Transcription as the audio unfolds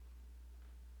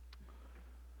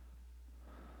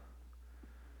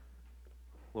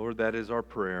Lord, that is our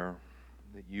prayer,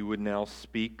 that you would now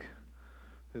speak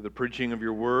through the preaching of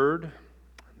your word,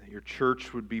 and that your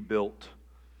church would be built,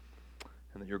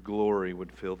 and that your glory would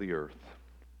fill the earth.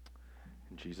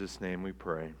 In Jesus' name we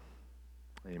pray.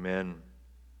 Amen.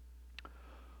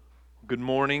 Good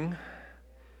morning.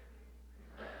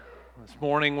 This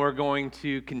morning we're going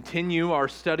to continue our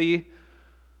study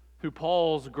through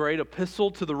Paul's great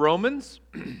epistle to the Romans.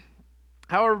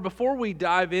 However, before we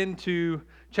dive into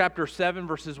chapter 7,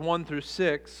 verses 1 through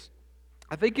 6,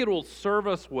 I think it will serve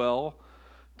us well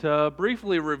to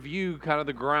briefly review kind of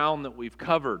the ground that we've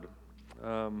covered.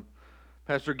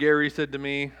 Pastor Gary said to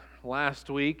me last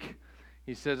week,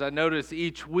 he says, I notice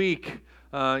each week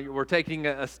we're taking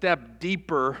a step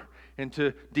deeper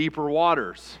into deeper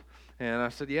waters. And I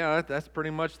said, yeah, that's pretty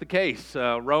much the case.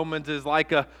 Romans is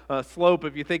like a slope.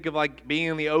 If you think of like being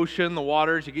in the ocean, the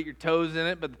waters, you get your toes in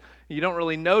it, but you don't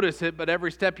really notice it. But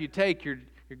every step you take, you're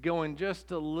going just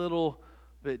a little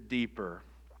bit deeper.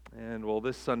 And well,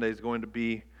 this Sunday is going to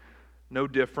be no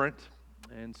different.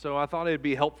 And so I thought it'd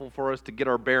be helpful for us to get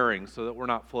our bearings so that we're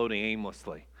not floating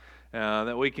aimlessly.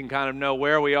 That we can kind of know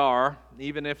where we are,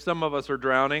 even if some of us are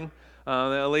drowning.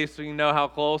 At least we know how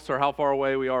close or how far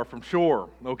away we are from shore,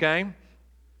 okay?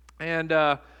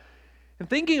 And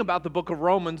thinking about the book of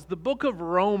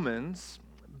Romans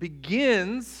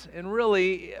begins and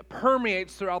really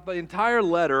permeates throughout the entire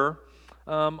letter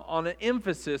on an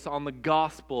emphasis on the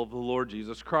gospel of the Lord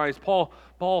Jesus Christ.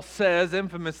 Paul says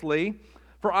infamously,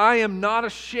 "For I am not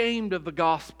ashamed of the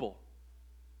gospel."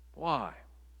 Why?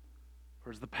 For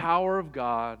it is the power of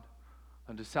God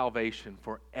unto salvation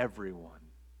for everyone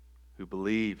who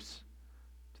believes,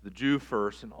 to the Jew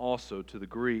first and also to the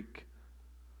Greek.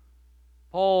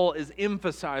 Paul is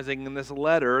emphasizing in this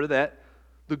letter that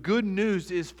the good news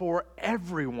is for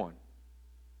everyone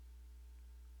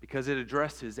because it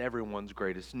addresses everyone's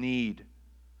greatest need.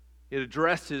 It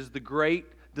addresses the great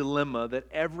dilemma that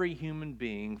every human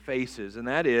being faces, and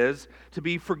that is to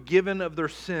be forgiven of their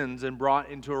sins and brought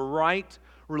into a right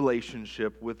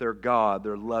relationship with their God,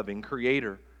 their loving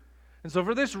Creator. And so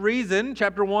for this reason,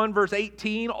 chapter 1, verse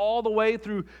 18, all the way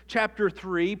through chapter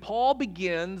 3, Paul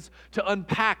begins to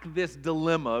unpack this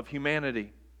dilemma of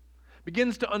humanity.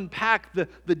 Begins to unpack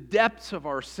the depths of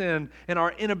our sin and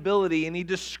our inability, and he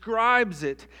describes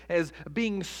it as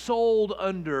being sold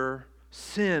under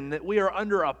sin, that we are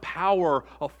under a power,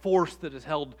 a force that has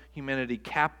held humanity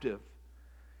captive.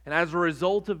 And as a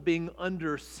result of being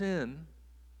under sin,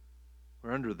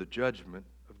 we're under the judgment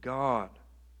of God.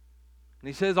 And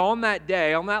he says on that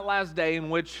day, on that last day in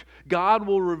which God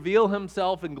will reveal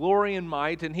himself in glory and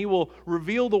might, and he will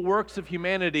reveal the works of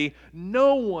humanity,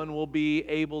 no one will be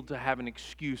able to have an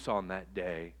excuse on that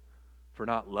day for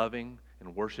not loving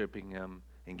and worshiping him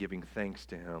and giving thanks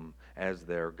to him as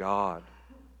their God.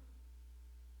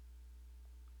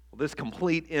 Well, this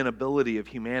complete inability of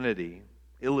humanity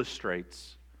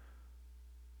illustrates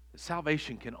that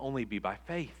salvation can only be by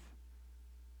faith,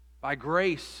 by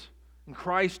grace, in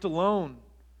Christ alone.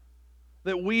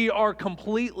 That we are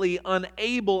completely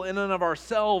unable in and of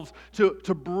ourselves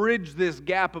to bridge this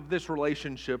gap of this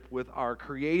relationship with our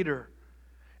Creator.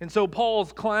 And so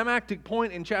Paul's climactic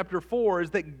point in chapter 4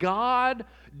 is that God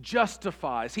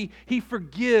justifies. He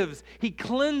forgives. He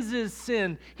cleanses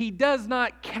sin. He does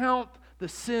not count the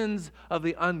sins of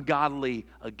the ungodly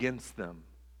against them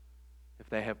if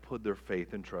they have put their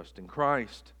faith and trust in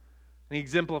Christ. And he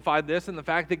exemplified this in the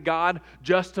fact that God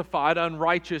justified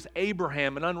unrighteous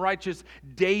Abraham and unrighteous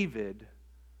David,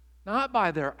 not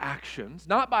by their actions,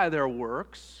 not by their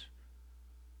works,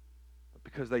 but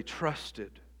because they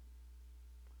trusted.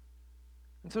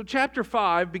 And so chapter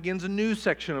 5 begins a new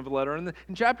section of the letter. And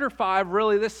in chapter 5,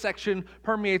 really this section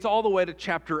permeates all the way to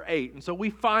chapter 8. And so we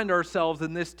find ourselves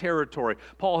in this territory.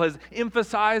 Paul has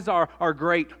emphasized our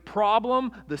great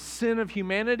problem, the sin of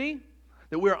humanity,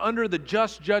 that we're under the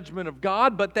just judgment of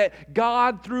God, but that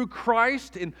God, through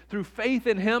Christ and through faith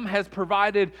in him, has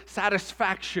provided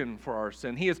satisfaction for our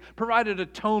sin. He has provided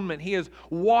atonement. He has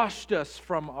washed us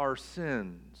from our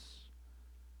sins.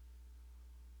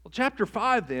 Well, chapter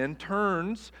 5 then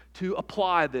turns to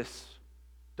apply this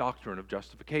doctrine of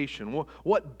justification.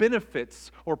 What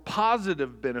benefits or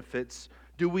positive benefits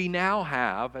do we now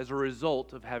have as a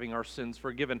result of having our sins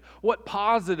forgiven? What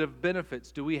positive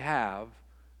benefits do we have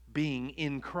being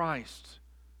in Christ,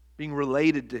 being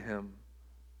related to him?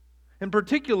 In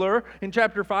particular, in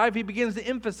chapter 5, he begins to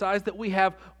emphasize that we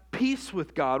have peace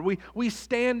with God. We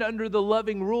stand under the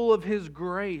loving rule of his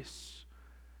grace.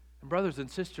 And brothers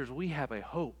and sisters, we have a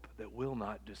hope that will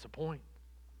not disappoint.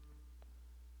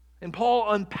 And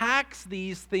Paul unpacks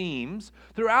these themes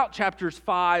throughout chapters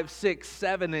 5, 6,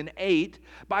 7, and 8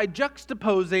 by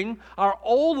juxtaposing our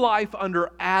old life under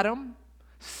Adam,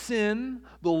 sin,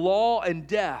 the law, and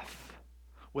death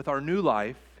with our new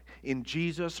life in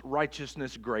Jesus,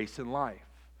 righteousness, grace, and life.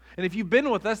 And if you've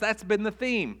been with us, that's been the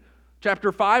theme.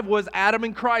 Chapter 5 was Adam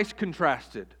and Christ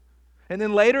contrasted. And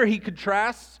then later he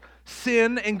contrasts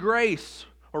sin and grace,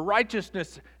 or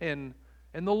righteousness and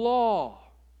the law.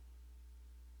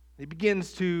 He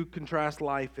begins to contrast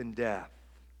life and death.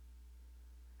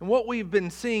 And what we've been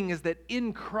seeing is that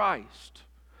in Christ,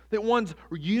 that one's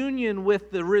union with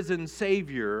the risen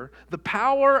Savior, the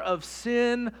power of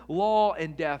sin, law,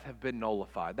 and death have been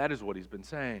nullified. That is what he's been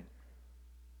saying.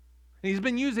 And he's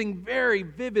been using very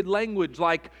vivid language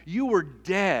like, you were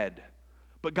dead,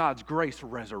 but God's grace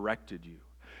resurrected you.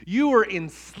 You were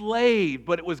enslaved,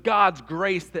 but it was God's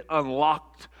grace that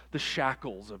unlocked the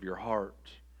shackles of your heart.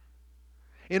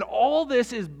 And all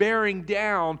this is bearing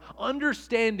down,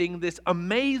 understanding this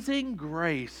amazing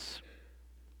grace.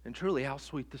 And truly, how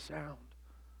sweet the sound.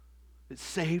 It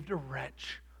saved a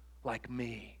wretch like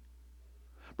me.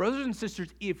 Brothers and sisters,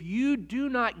 if you do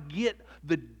not get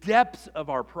the depths of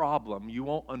our problem, you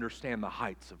won't understand the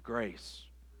heights of grace.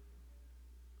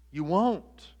 You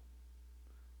won't.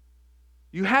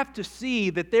 You have to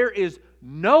see that there is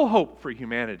no hope for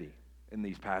humanity in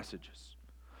these passages.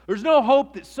 There's no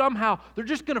hope that somehow they're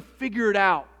just going to figure it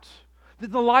out,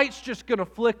 that the light's just going to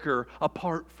flicker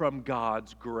apart from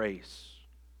God's grace.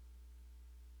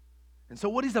 And so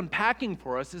what he's unpacking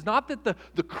for us is not that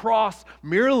the cross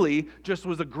merely just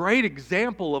was a great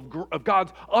example of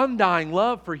God's undying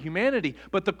love for humanity,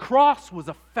 but the cross was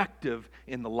effective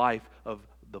in the life of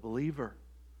the believer.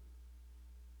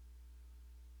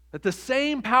 That the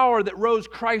same power that rose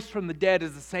Christ from the dead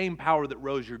is the same power that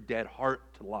rose your dead heart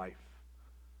to life.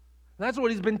 And that's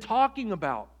what he's been talking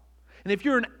about. And if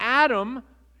you're an Adam,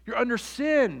 you're under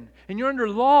sin, and you're under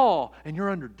law, and you're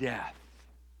under death.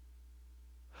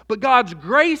 But God's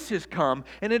grace has come,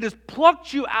 and it has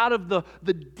plucked you out of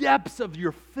the depths of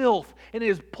your filth, and it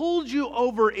has pulled you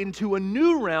over into a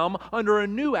new realm under a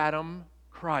new Adam,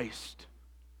 Christ.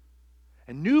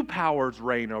 And new powers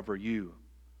reign over you.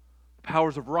 The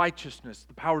powers of righteousness,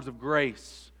 the powers of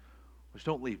grace, which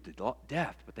don't lead to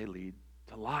death, but they lead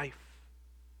to life.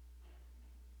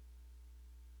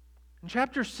 And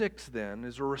chapter 6 then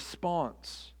is a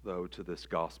response, though, to this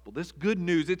gospel, this good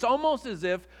news. It's almost as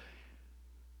if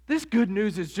this good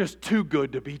news is just too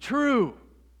good to be true.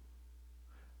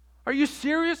 Are you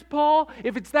serious, Paul?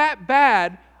 If it's that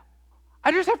bad,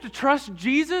 I just have to trust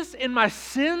Jesus and my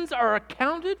sins are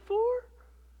accounted for?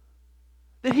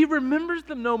 That He remembers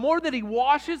them no more? That He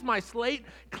washes my slate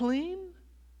clean?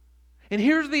 And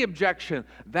here's the objection.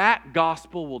 That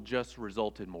gospel will just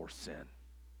result in more sin.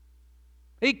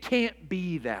 It can't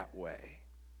be that way.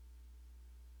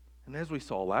 And as we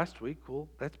saw last week, well,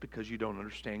 that's because you don't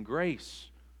understand grace.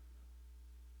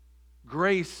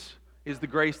 Grace is the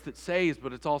grace that saves,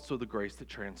 but it's also the grace that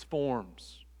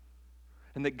transforms.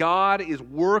 And that God is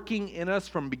working in us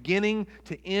from beginning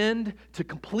to end to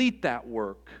complete that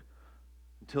work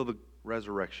until the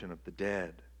resurrection of the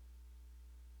dead.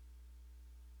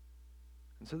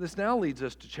 And so this now leads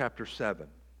us to chapter 7.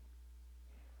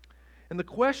 And the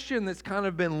question that's kind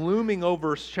of been looming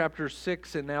over chapter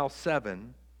 6 and now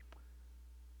 7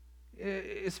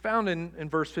 is found in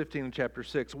verse 15 of chapter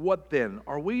 6. What then?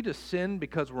 Are we to sin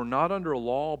because we're not under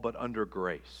law but under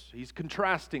grace? He's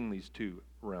contrasting these two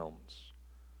realms.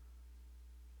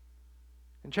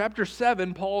 In chapter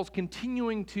 7, Paul's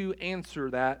continuing to answer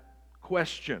that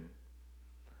question.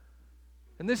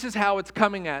 And this is how it's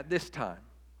coming at this time.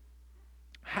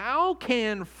 How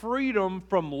can freedom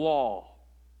from law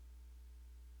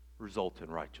result in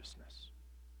righteousness?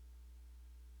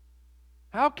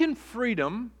 How can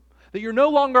freedom, that you're no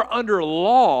longer under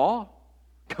law,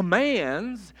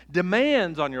 commands,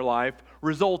 demands on your life,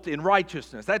 result in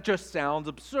righteousness? That just sounds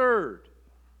absurd.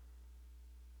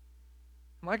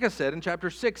 Like I said, in chapter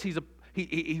 6,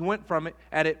 he went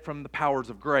at it from the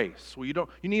powers of grace. Well, you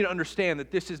need to understand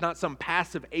that this is not some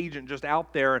passive agent just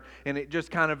out there and it just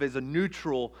kind of is a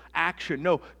neutral action.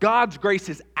 No, God's grace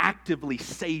is actively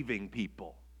saving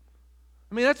people.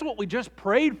 I mean, that's what we just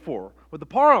prayed for with the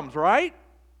Params, right?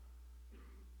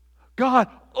 God,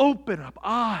 open up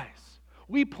eyes.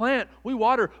 We plant, we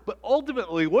water, but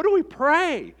ultimately, what do we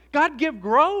pray? God, give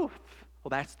growth. Well,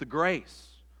 that's the grace.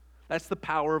 That's the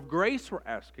power of grace we're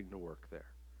asking to work there.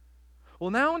 Well,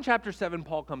 now in chapter 7,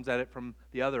 Paul comes at it from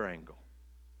the other angle.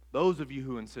 Those of you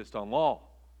who insist on law.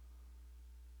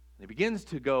 And he begins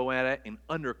to go at it and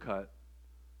undercut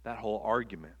that whole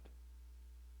argument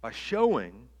by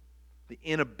showing the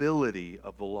inability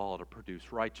of the law to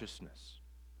produce righteousness.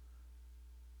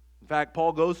 In fact,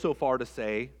 Paul goes so far to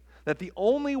say that the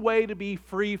only way to be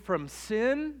free from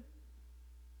sin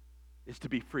is to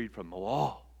be freed from the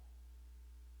law.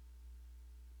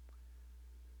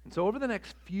 And so over the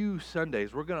next few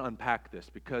Sundays, we're going to unpack this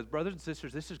because, brothers and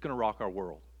sisters, this is going to rock our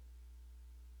world.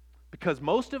 Because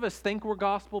most of us think we're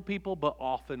gospel people, but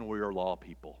often we're law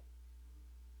people.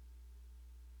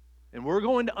 And we're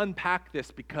going to unpack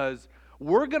this because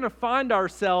we're going to find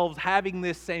ourselves having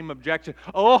this same objection.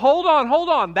 Oh, hold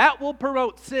on. That will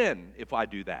promote sin if I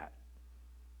do that.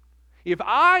 If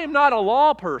I am not a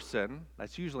law person,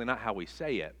 that's usually not how we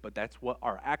say it, but that's what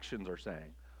our actions are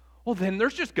saying. Well, then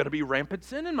there's just going to be rampant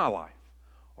sin in my life,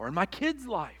 or in my kids'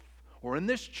 life, or in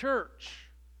this church.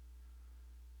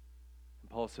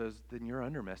 And Paul says, then you're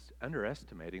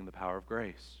underestimating the power of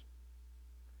grace.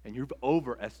 And you've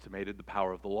overestimated the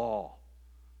power of the law.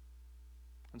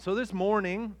 And so this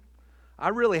morning, I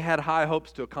really had high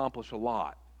hopes to accomplish a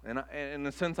lot. And in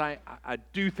a sense, I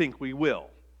do think we will.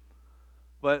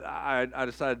 But I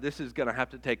decided this is going to have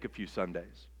to take a few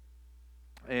Sundays.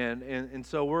 And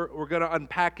so we're going to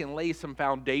unpack and lay some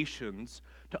foundations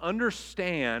to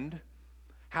understand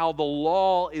how the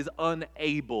law is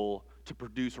unable to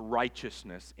produce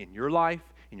righteousness in your life,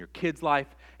 in your kids' life,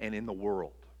 and in the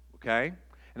world. Okay?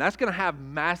 And that's going to have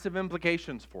massive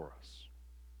implications for us.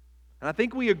 And I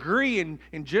think we agree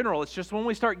in general. It's just when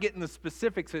we start getting the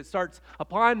specifics, it starts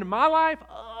applying to my life,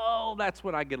 that's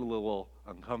when I get a little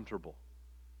uncomfortable.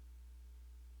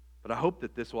 But I hope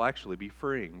that this will actually be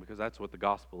freeing because that's what the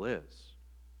gospel is.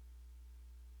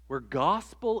 Where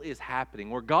gospel is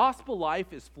happening, where gospel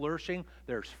life is flourishing,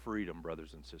 there's freedom,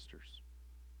 brothers and sisters,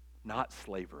 not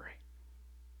slavery.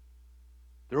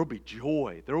 There will be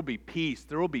joy, there will be peace,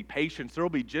 there will be patience, there will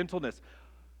be gentleness.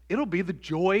 It'll be the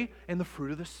joy and the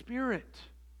fruit of the Spirit.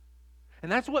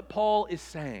 And that's what Paul is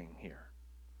saying here.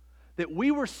 That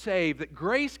we were saved, that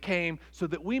grace came so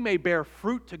that we may bear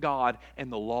fruit to God,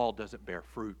 and the law doesn't bear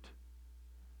fruit.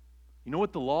 You know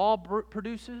what the law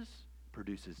produces? It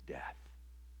produces death.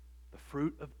 The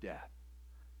fruit of death.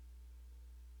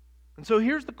 And so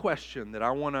here's the question that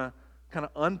I want to kind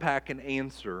of unpack and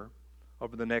answer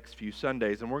over the next few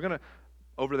Sundays. And we're going to,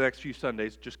 over the next few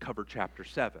Sundays, just cover chapter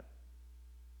 7.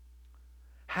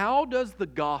 How does the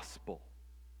gospel,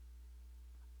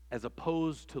 as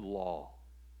opposed to law,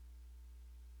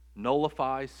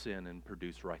 nullify sin and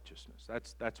produce righteousness?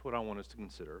 That's what I want us to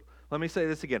consider. Let me say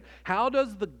this again. How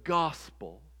does the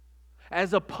gospel,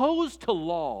 as opposed to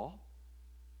law,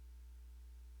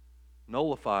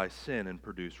 nullify sin and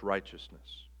produce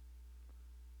righteousness?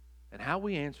 And how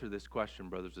we answer this question,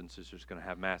 brothers and sisters, is going to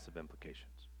have massive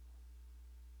implications.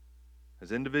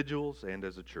 As individuals and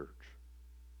as a church.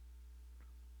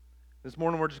 This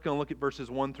morning we're just going to look at verses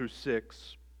 1 through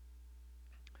 6.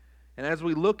 And as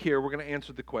we look here, we're going to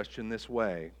answer the question this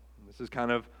way. This is kind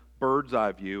of bird's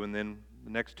eye view, and then the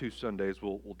next 2 Sundays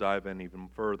we'll dive in even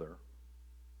further.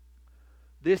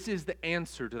 This is the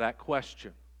answer to that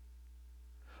question.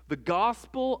 The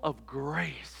gospel of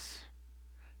grace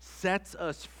sets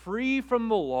us free from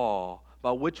the law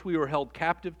by which we were held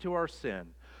captive to our sin,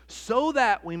 so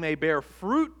that we may bear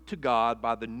fruit to God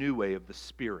by the new way of the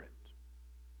Spirit.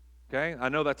 Okay? I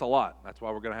know that's a lot. That's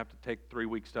why we're going to have to take 3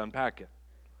 weeks to unpack it.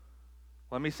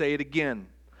 Let me say it again.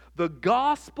 The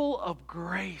gospel of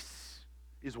grace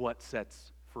is what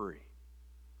sets free.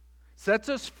 Sets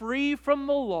us free from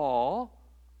the law,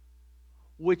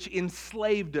 which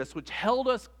enslaved us, which held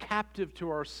us captive to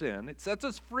our sin. It sets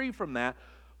us free from that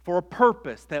for a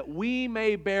purpose, that we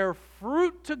may bear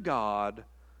fruit to God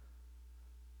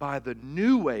by the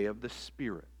new way of the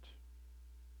Spirit.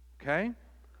 Okay?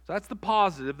 So that's the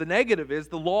positive. The negative is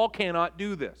the law cannot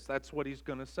do this. That's what he's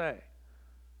going to say.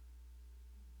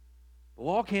 The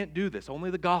law can't do this.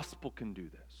 Only the gospel can do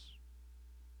this.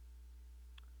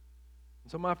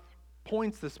 And so my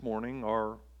points this morning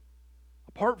are,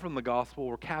 apart from the gospel,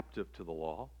 we're captive to the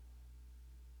law.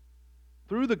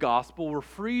 Through the gospel, we're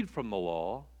freed from the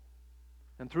law.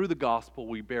 And through the gospel,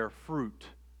 we bear fruit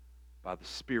by the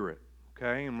Spirit.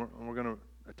 Okay? And we're going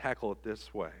to tackle it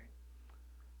this way.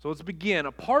 So let's begin.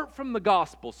 Apart from the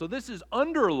gospel, so this is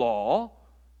under law,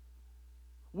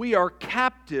 we are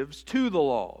captives to the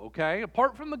law, okay?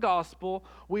 Apart from the gospel,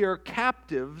 we are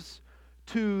captives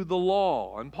to the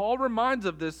law. And Paul reminds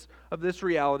of this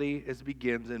reality as it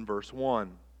begins in verse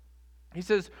 1. He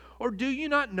says, "Or do you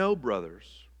not know,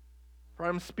 brothers, for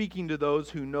I'm speaking to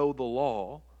those who know the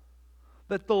law,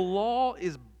 that the law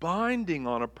is binding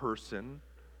on a person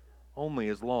only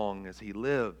as long as he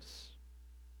lives?"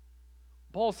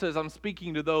 Paul says, I'm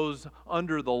speaking to those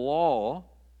under the law,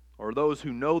 or those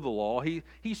who know the law, he's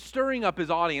stirring up his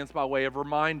audience by way of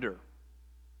reminder.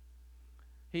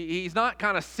 He's not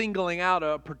kind of singling out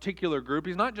a particular group.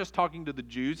 He's not just talking to the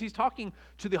Jews. He's talking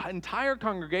to the entire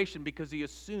congregation because he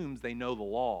assumes they know the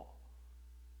law.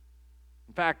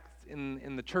 In fact,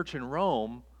 in the church in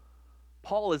Rome,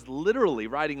 Paul is literally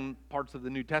writing parts of the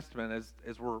New Testament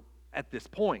as we're at this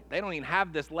point. They don't even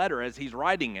have this letter as he's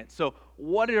writing it. So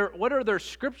what are their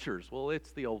scriptures? Well,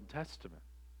 it's the Old Testament.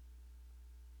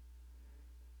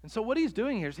 And so what he's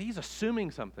doing here is he's assuming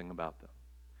something about them.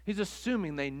 He's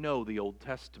assuming they know the Old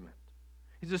Testament.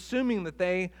 He's assuming that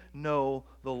they know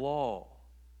the law.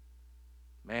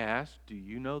 May I ask, do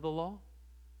you know the law?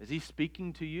 Is he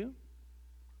speaking to you?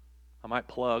 I might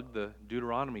plug the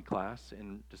Deuteronomy class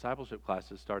in discipleship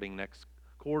classes starting next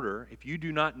quarter. If you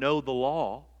do not know the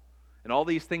law and all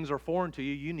these things are foreign to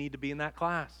you, you need to be in that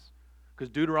class. Because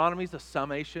Deuteronomy is a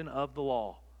summation of the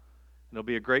law. And it'll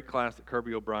be a great class that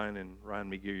Kirby O'Brien and Ryan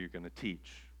McGee are going to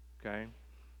teach. Okay?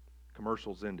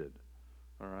 Commercials ended.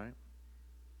 All right?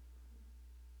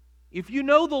 If you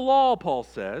know the law, Paul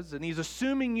says, and he's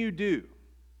assuming you do,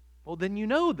 well, then you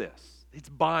know this. It's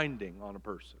binding on a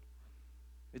person.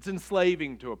 It's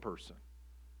enslaving to a person.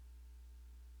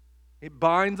 It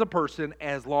binds a person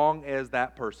as long as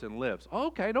that person lives.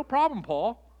 Okay, no problem,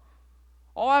 Paul.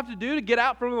 All I have to do to get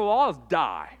out from the law is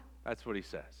die. That's what he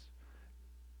says.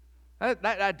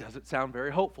 That doesn't sound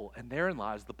very hopeful, and therein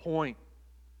lies the point.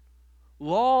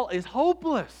 Law is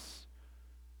hopeless.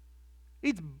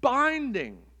 It's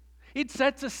binding. It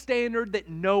sets a standard that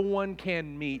no one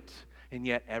can meet, and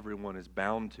yet everyone is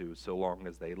bound to so long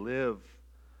as they live.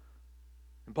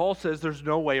 And Paul says there's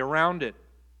no way around it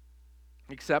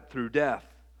except through death.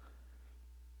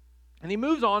 And he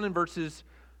moves on in verses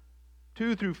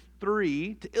 2 through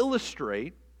 3 to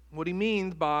illustrate what he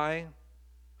means by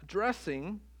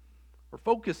addressing or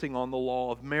focusing on the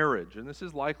law of marriage. And this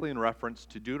is likely in reference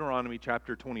to Deuteronomy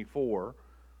chapter 24.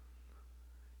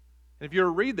 And if you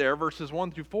read there, verses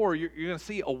 1 through 4, you're going to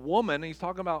see a woman, and he's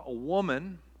talking about a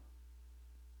woman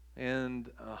and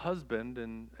a husband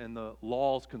and the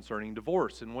laws concerning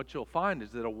divorce. And what you'll find is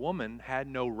that a woman had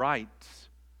no rights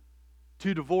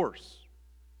to divorce.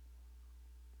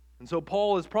 And so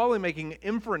Paul is probably making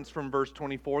inference from verse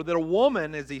 24 that a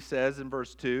woman, as he says in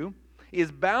verse 2, is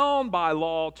bound by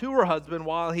law to her husband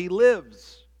while he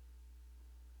lives.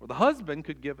 Or the husband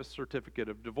could give a certificate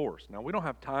of divorce. Now, we don't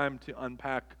have time to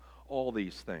unpack all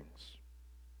these things.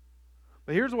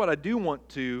 But here's what I do want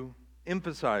to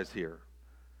emphasize here,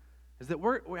 is that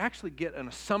we actually get an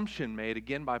assumption made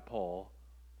again by Paul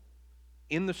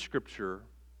in the Scripture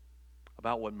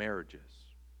about what marriage is.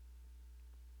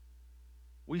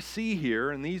 We see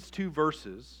here in these two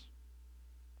verses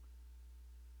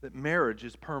that marriage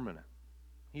is permanent.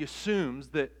 He assumes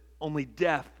that only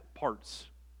death parts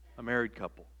a married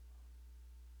couple.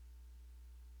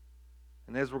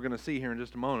 And as we're going to see here in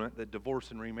just a moment, that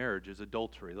divorce and remarriage is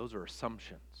adultery. Those are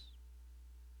assumptions.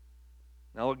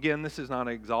 Now again, this is not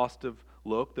an exhaustive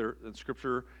look. The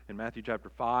Scripture in Matthew chapter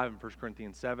 5 and 1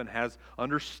 Corinthians 7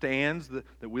 understands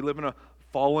that we live in a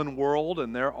fallen world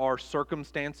and there are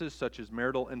circumstances such as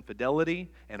marital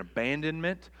infidelity and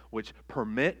abandonment which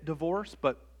permit divorce.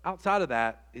 But outside of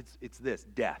that, it's this: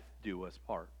 death do us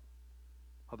part.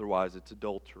 Otherwise, it's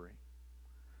adultery.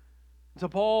 So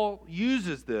Paul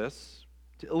uses this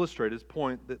to illustrate his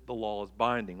point that the law is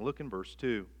binding. Look in verse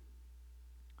 2.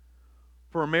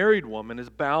 For a married woman is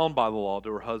bound by the law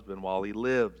to her husband while he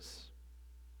lives.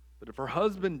 But if her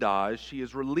husband dies, she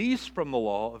is released from the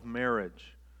law of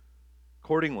marriage.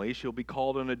 Accordingly, she'll be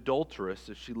called an adulteress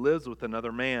if she lives with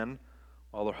another man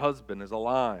while her husband is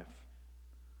alive.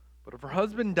 But if her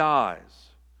husband dies,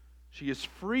 she is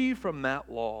free from that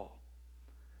law.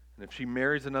 And if she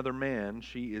marries another man,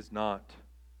 she is not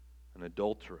an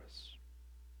adulteress.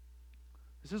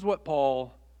 This is what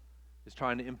Paul is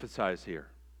trying to emphasize here.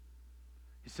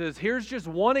 He says, here's just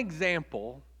one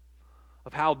example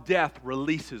of how death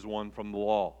releases one from the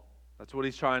law. That's what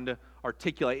he's trying to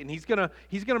articulate. And he's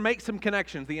gonna make some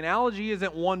connections. The analogy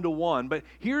isn't one-to-one, but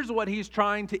here's what he's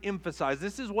trying to emphasize.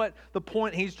 This is what the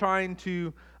point he's trying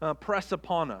to press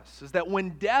upon us, is that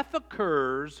when death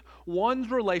occurs, one's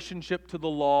relationship to the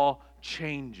law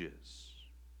changes.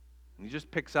 And he just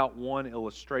picks out one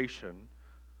illustration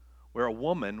where a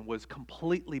woman was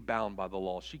completely bound by the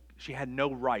law. She had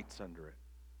no rights under it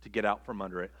to get out from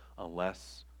under it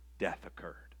unless death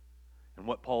occurred. And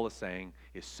what Paul is saying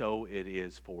is, so it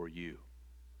is for you.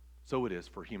 So it is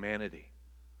for humanity.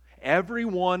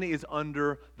 Everyone is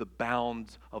under the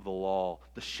bounds of the law,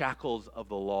 the shackles of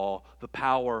the law, the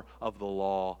power of the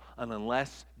law. And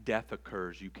unless death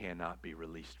occurs, you cannot be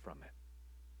released from it.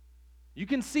 You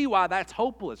can see why that's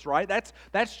hopeless, right?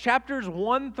 That's chapters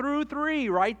 1 through 3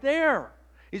 right there.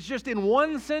 It's just in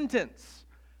one sentence.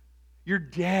 You're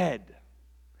dead.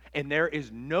 And there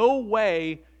is no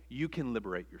way you can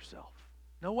liberate yourself.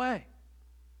 No way.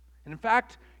 And in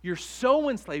fact, you're so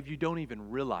enslaved you don't even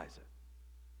realize it.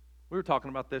 We were talking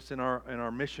about this in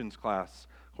our missions class.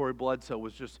 Corey Bledsoe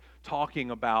was just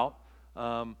talking about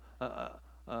a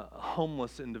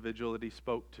homeless individual that he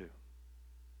spoke to.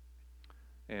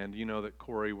 And you know that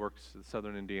Corey works at the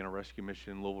Southern Indiana Rescue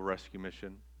Mission, Louisville Rescue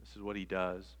Mission. This is what he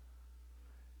does.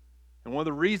 And one of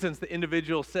the reasons the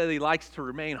individual said he likes to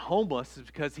remain homeless is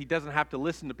because he doesn't have to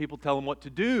listen to people tell him what to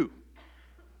do.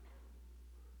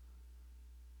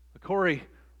 But Corey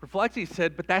reflects, he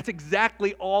said, but that's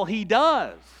exactly all he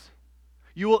does.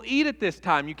 You will eat at this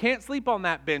time. You can't sleep on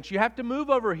that bench. You have to move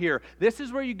over here. This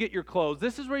is where you get your clothes.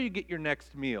 This is where you get your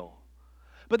next meal.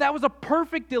 But that was a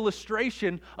perfect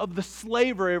illustration of the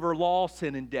slavery of our law,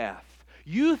 sin, and death.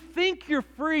 You think you're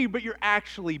free, but you're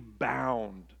actually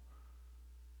bound.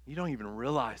 You don't even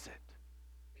realize it.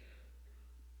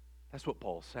 That's what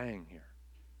Paul's saying here.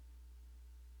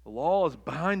 The law is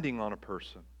binding on a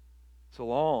person so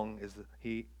long as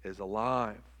he is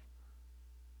alive.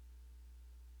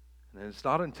 And it's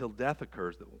not until death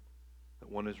occurs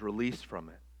that one is released from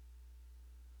it.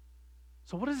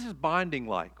 So what is this binding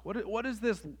like? What does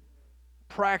this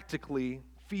practically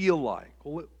feel like?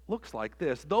 Well, it looks like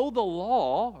this. Though the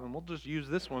law, and we'll just use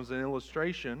this one as an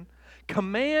illustration,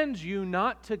 commands you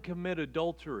not to commit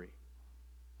adultery.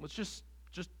 Let's just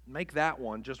make that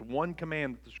one, just one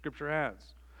command that the Scripture has.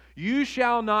 You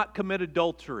shall not commit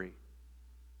adultery.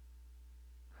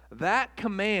 That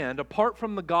command, apart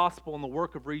from the gospel and the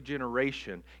work of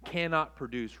regeneration, cannot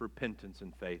produce repentance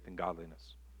and faith and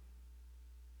godliness.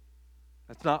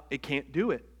 It can't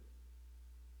do it.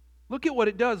 Look at what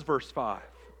it does, verse 5.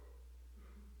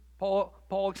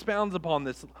 Paul expounds upon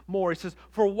this more. He says,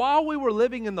 for while we were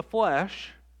living in the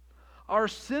flesh, our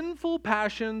sinful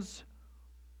passions,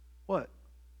 what?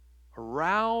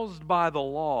 Aroused by the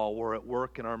law, were at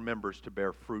work in our members to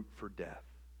bear fruit for death.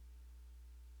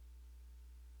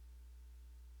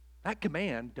 That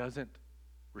command doesn't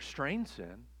restrain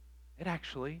sin. It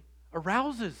actually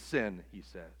arouses sin, he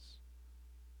says.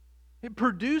 It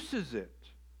produces it.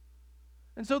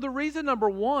 And so the reason, number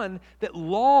one, that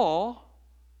law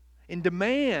and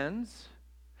demands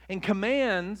and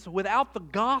commands without the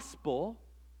gospel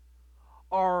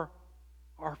are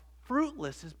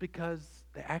fruitless is because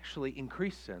they actually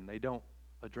increase sin. They don't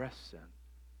address sin.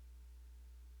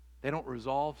 They don't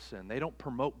resolve sin. They don't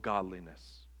promote godliness.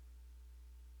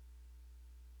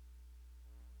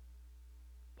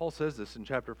 Paul says this in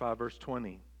chapter 5, verse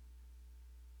 20. It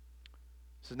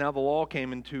says, now the law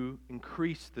came to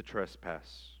increase the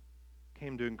trespass.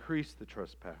 Came to increase the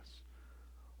trespass.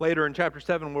 Later in chapter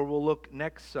 7, where we'll look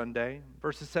next Sunday,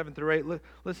 verses 7 through 8,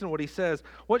 listen to what he says.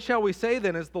 What shall we say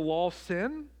then? Is the law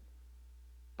sin?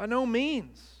 By no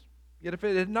means. Yet if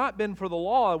it had not been for the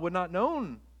law, I would not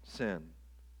known sin.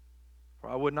 For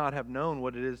I would not have known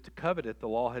what it is to covet if the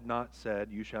law had not said,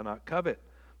 you shall not covet.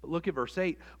 But look at verse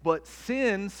 8. But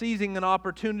sin, seizing an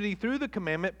opportunity through the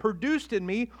commandment, produced in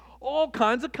me all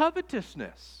kinds of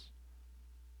covetousness.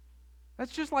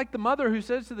 That's just like the mother who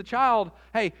says to the child,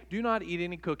 hey, do not eat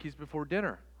any cookies before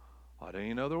dinner. Why don't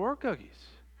you know there were cookies?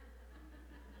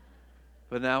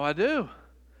 But now I do.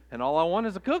 And all I want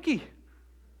is a cookie.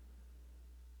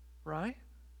 Right?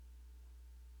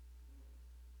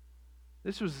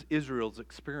 This was Israel's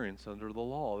experience under the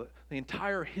law. The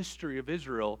entire history of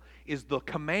Israel is the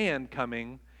command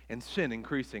coming and sin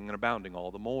increasing and abounding all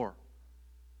the more.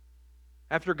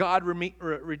 After God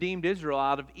redeemed Israel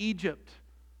out of Egypt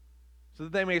so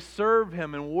that they may serve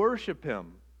Him and worship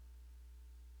Him,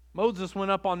 Moses went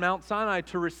up on Mount Sinai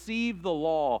to receive the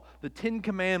law, the 10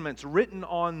 Commandments written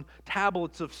on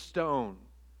tablets of stone.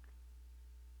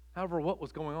 However, what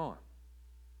was going on?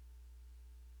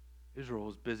 Israel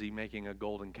was busy making a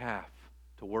golden calf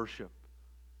to worship.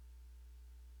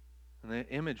 And the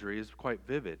imagery is quite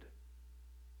vivid.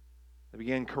 They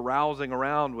began carousing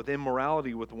around with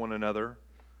immorality with one another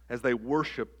as they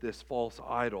worshiped this false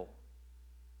idol.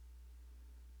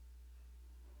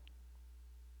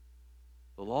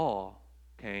 The law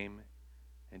came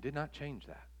and did not change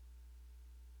that.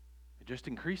 It just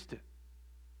increased it.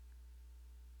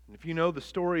 And if you know the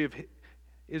story of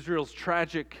Israel's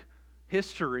tragic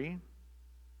history,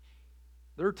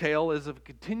 their tale is of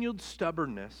continued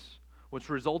stubbornness, which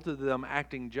resulted in them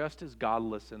acting just as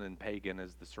godless and pagan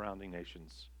as the surrounding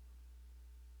nations.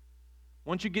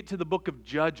 Once you get to the book of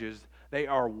Judges, they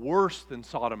are worse than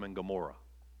Sodom and Gomorrah.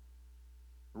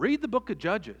 Read the book of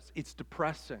Judges. It's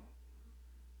depressing.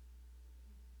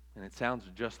 And it sounds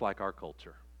just like our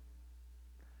culture.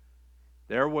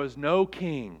 There was no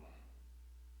king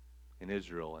in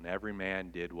Israel, and every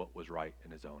man did what was right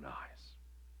in his own eyes.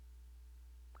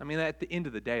 I mean, at the end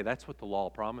of the day, that's what the law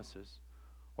promises.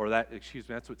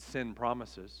 That's what sin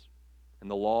promises. And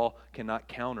the law cannot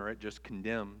counter it, just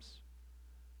condemns.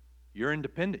 You're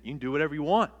independent. You can do whatever you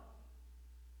want.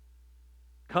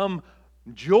 Come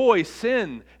enjoy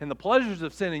sin and the pleasures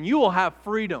of sin, and you will have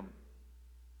freedom.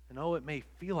 And it may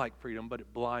feel like freedom, but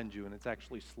it blinds you, and it's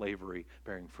actually slavery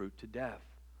bearing fruit to death.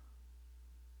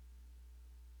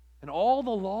 And all the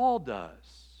law does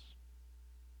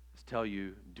is tell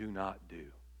you, do not do.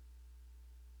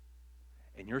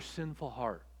 And your sinful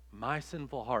heart, my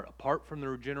sinful heart, apart from the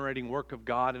regenerating work of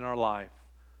God in our life,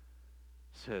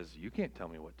 says, you can't tell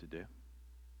me what to do.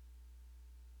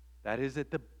 That is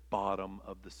at the bottom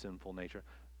of the sinful nature.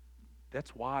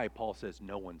 That's why Paul says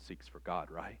no one seeks for God,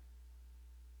 right?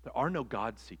 There are no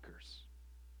God seekers.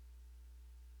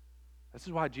 This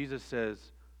is why Jesus says,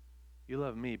 you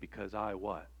love me because I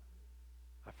what?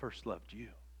 I first loved you.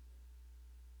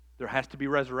 There has to be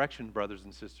resurrection, brothers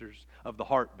and sisters, of the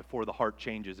heart before the heart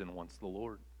changes and wants the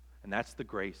Lord. And that's the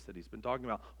grace that he's been talking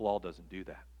about. Law doesn't do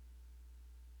that.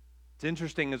 It's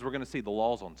interesting as we're going to see the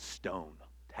law's on stone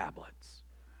tablets.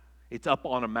 It's up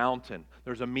on a mountain.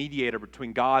 There's a mediator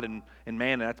between God and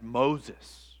man, and that's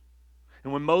Moses.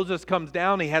 And when Moses comes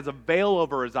down, he has a veil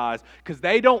over his eyes because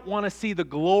they don't want to see the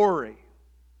glory.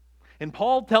 And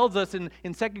Paul tells us in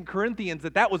 2 Corinthians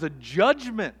that was a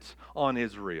judgment on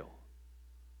Israel.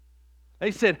 They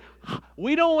said,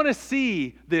 we don't want to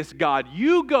see this God.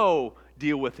 You go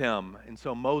deal with him. And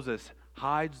so Moses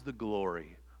hides the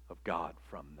glory of God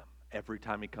from them every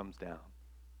time he comes down.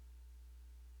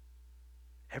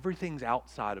 Everything's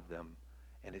outside of them,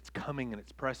 and it's coming and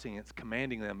it's pressing, and it's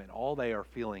commanding them, and all they are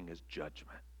feeling is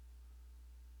judgment.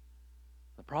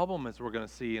 The problem, as we're going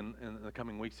to see in the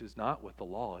coming weeks, is not with the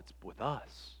law, it's with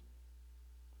us.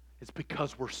 It's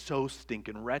because we're so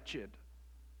stinking wretched.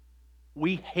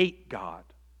 We hate God,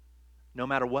 no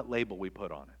matter what label we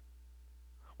put on it.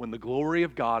 When the glory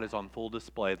of God is on full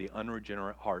display, the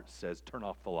unregenerate heart says, turn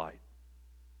off the light.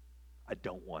 I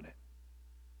don't want it.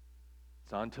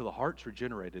 It's not until the heart's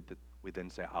regenerated that we then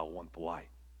say, I want the light.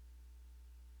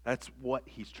 That's what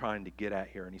he's trying to get at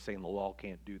here, and he's saying the law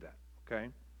can't do that, okay?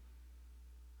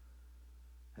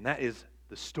 And that is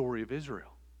the story of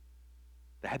Israel.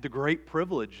 They had the great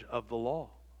privilege of the law,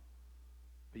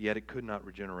 but yet it could not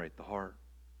regenerate the heart.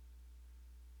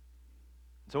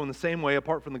 So in the same way,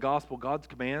 apart from the gospel, God's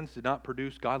commands did not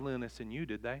produce godliness in you,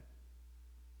 did they?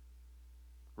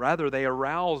 Rather, they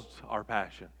aroused our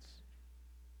passions.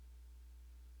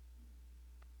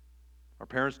 Our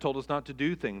parents told us not to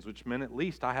do things, which meant at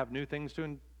least I have new things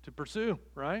to pursue,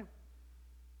 right?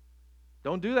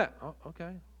 Don't do that. Oh,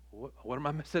 okay. What am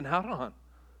I missing out on?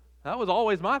 That was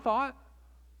always my thought.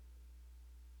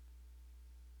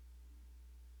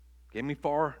 Gave me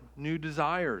far new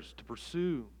desires to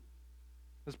pursue.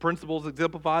 This principle is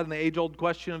exemplified in the age-old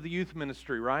question of the youth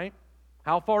ministry, right?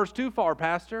 How far is too far,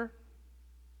 Pastor?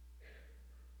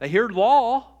 They hear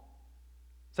law,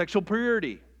 sexual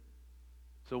purity.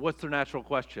 So what's their natural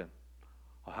question?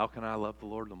 Well, how can I love the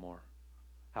Lord the more?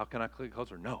 How can I get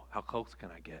closer? No, how close can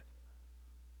I get?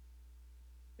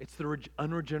 It's the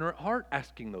unregenerate heart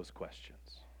asking those questions.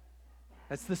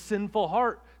 That's the sinful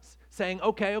heart saying,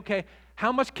 okay,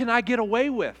 how much can I get away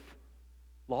with?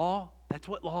 Law, that's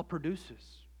what law produces.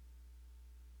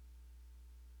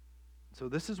 So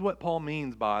this is what Paul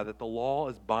means by that the law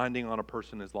is binding on a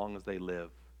person as long as they live.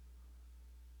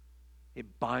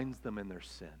 It binds them in their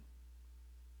sin.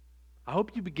 I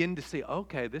hope you begin to see,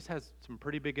 okay, this has some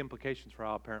pretty big implications for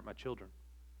how I parent my children.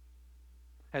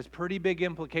 Has pretty big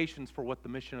implications for what the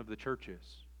mission of the church is.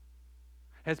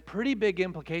 Has pretty big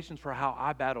implications for how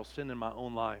I battle sin in my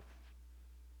own life.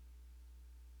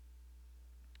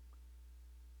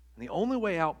 And the only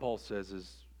way out, Paul says,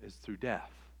 is through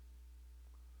death.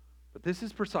 But this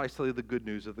is precisely the good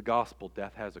news of the gospel.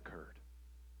 Death has occurred.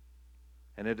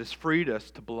 And it has freed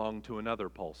us to belong to another,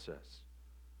 Paul says.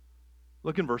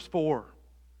 Look in verse 4.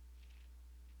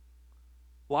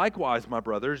 Likewise, my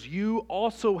brothers, you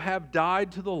also have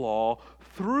died to the law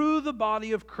through the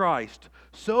body of Christ,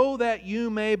 so that you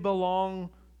may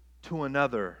belong to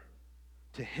another,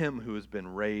 to him who has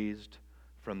been raised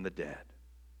from the dead.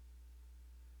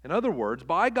 In other words,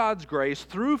 by God's grace,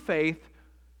 through faith,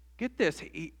 get this,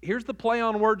 here's the play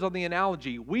on words on the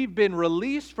analogy. We've been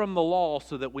released from the law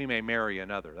so that we may marry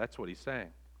another. That's what he's saying.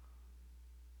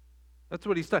 That's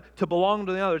what he's saying. To belong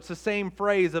to another. It's the same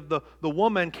phrase of the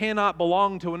woman cannot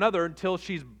belong to another until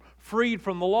she's freed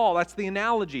from the law. That's the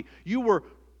analogy. You were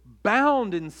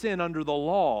bound in sin under the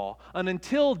law, and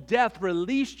until death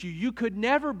released you, you could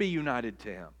never be united to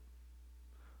Him.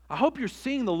 I hope you're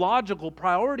seeing the logical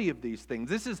priority of these things.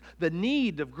 This is the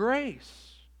need of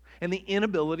grace and the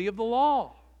inability of the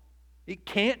law. It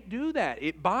can't do that.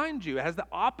 It binds you. It has the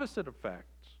opposite effect.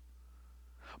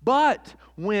 But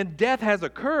when death has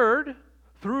occurred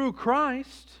through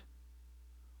Christ,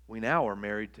 we now are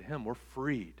married to Him. We're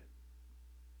freed.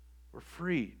 We're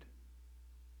freed.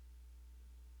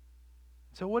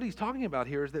 So what he's talking about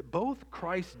here is that both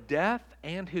Christ's death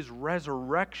and His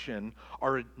resurrection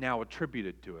are now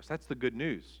attributed to us. That's the good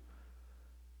news.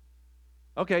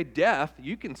 Okay, death,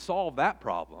 you can solve that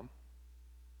problem.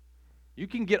 You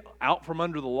can get out from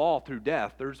under the law through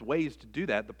death. There's ways to do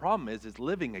that. The problem is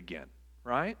living again,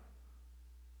 right?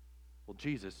 Well,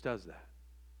 Jesus does that.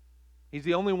 He's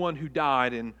the only one who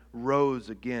died and rose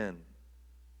again.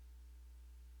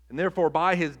 And therefore,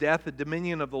 by His death, the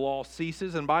dominion of the law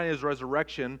ceases, and by His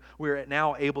resurrection, we are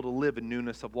now able to live in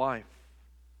newness of life.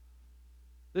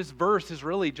 This verse is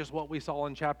really just what we saw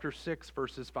in chapter 6,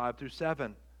 verses 5 through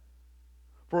 7.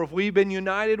 For if we've been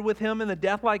united with Him in a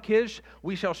death like His,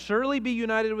 we shall surely be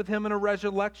united with Him in a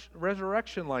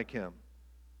resurrection like Him.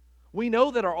 We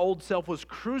know that our old self was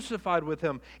crucified with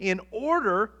Him in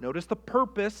order, notice the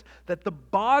purpose, that the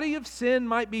body of sin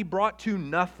might be brought to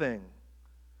nothing,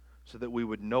 so that we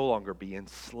would no longer be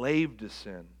enslaved to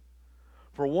sin.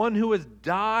 For one who has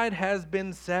died has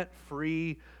been set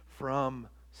free from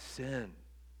sin.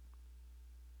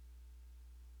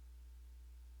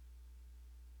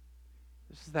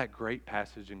 This is that great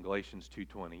passage in Galatians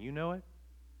 2:20. You know it?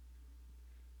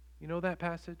 You know that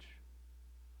passage?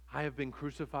 I have been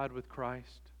crucified with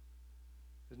Christ.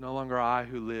 It is no longer I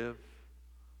who live,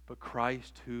 but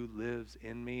Christ who lives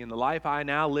in me. And the life I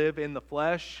now live in the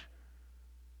flesh,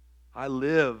 I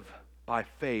live by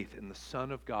faith in the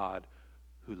Son of God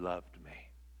who loved me.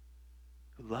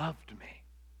 Who loved me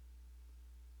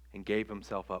and gave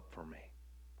Himself up for me.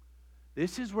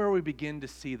 This is where we begin to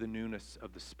see the newness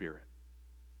of the Spirit.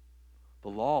 The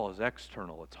law is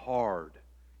external. It's hard.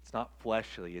 It's not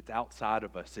fleshly. It's outside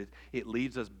of us. It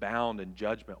leaves us bound in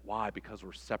judgment. Why? Because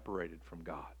we're separated from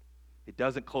God. It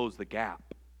doesn't close the gap.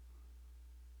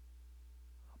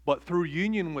 But through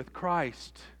union with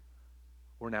Christ,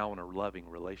 we're now in a loving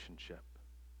relationship.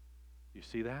 You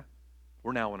see that?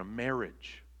 We're now in a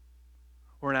marriage.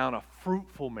 We're now in a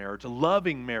fruitful marriage, a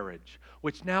loving marriage,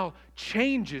 which now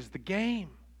changes the game,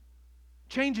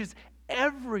 changes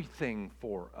everything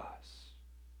for us.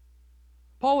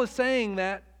 Paul is saying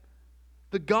that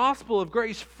the gospel of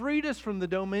grace freed us from the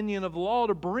dominion of the law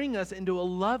to bring us into a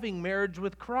loving marriage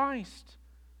with Christ.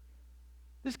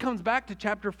 This comes back to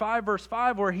chapter 5, verse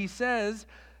 5, where he says,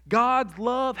 God's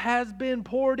love has been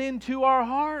poured into our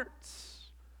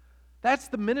hearts. That's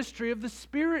the ministry of the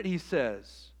Spirit, he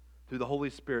says, through the Holy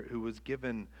Spirit who was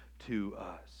given to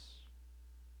us.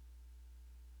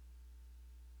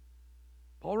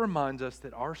 Paul reminds us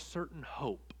that our certain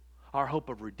hope, our hope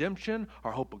of redemption,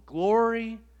 our hope of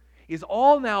glory, is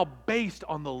all now based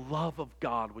on the love of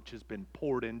God which has been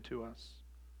poured into us.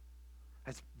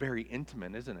 That's very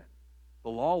intimate, isn't it? The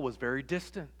law was very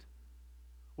distant.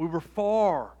 We were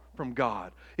far from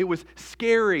God. It was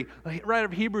scary. The writer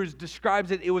of Hebrews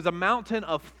describes it. It was a mountain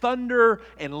of thunder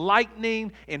and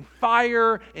lightning and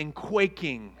fire and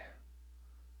quaking.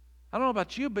 I don't know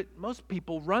about you, but most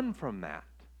people run from that.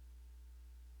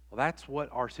 Well, that's what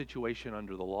our situation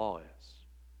under the law is.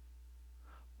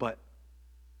 But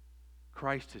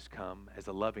Christ has come as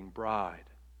a loving bride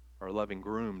or a loving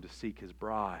groom to seek His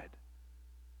bride.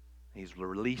 He's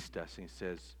released us and He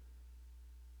says,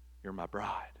 you're my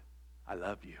bride. I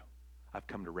love you. I've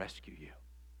come to rescue you.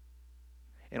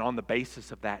 And on the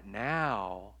basis of that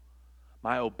now,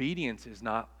 my obedience is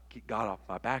not God off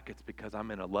my back. It's because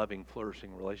I'm in a loving,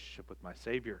 flourishing relationship with my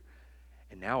Savior.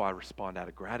 And now I respond out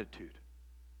of gratitude.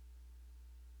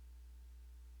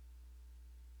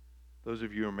 Those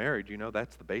of you who are married, you know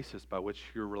that's the basis by which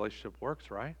your relationship works,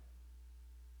 right?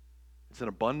 It's an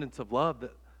abundance of love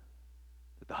that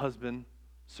the husband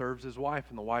serves his wife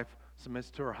and the wife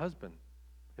submits to her husband.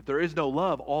 If there is no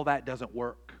love, all that doesn't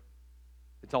work.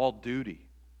 It's all duty.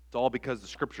 It's all because the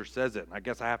Scripture says it, and I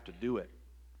guess I have to do it.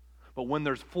 But when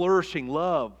there's flourishing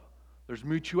love, there's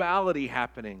mutuality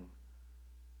happening,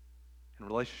 and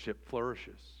relationship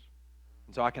flourishes.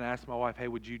 And so I can ask my wife, hey,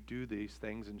 would you do these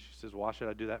things? And she says, why should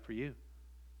I do that for you?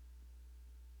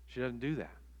 She doesn't do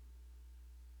that.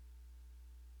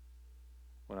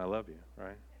 When I love you,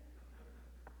 right?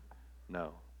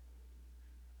 No.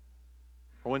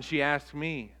 Or when she asks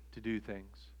me to do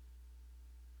things,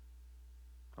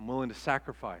 I'm willing to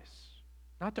sacrifice,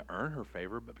 not to earn her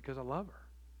favor, but because I love her.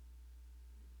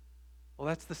 Well,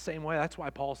 that's the same way. That's why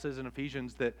Paul says in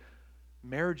Ephesians that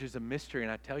marriage is a mystery,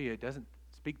 and I tell you, it doesn't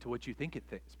speak to what you think it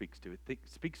speaks to. It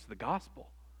speaks to the gospel.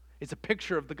 It's a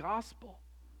picture of the gospel.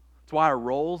 That's why our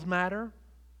roles matter.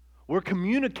 We're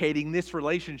communicating this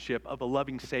relationship of a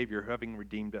loving Savior who having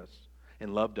redeemed us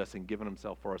and loved us and given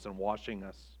himself for us and washing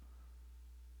us.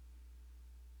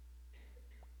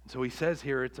 And so he says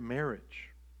here it's a marriage.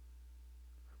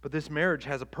 But this marriage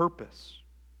has a purpose.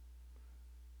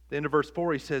 At the end of verse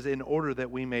 4, he says, in order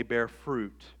that we may bear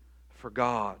fruit for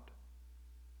God.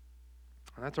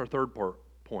 And that's our third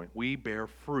point. We bear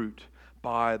fruit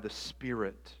by the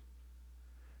Spirit.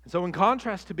 And so in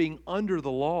contrast to being under the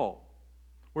law,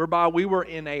 whereby we were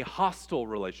in a hostile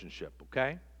relationship,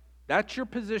 okay? That's your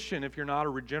position if you're not a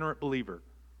regenerate believer.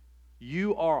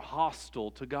 You are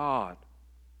hostile to God.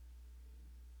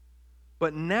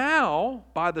 But now,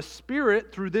 by the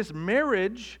Spirit, through this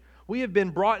marriage, we have been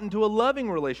brought into a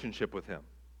loving relationship with Him.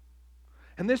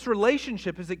 And this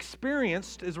relationship is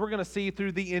experienced, as we're going to see,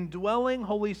 through the indwelling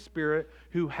Holy Spirit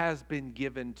who has been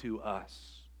given to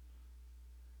us.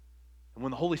 And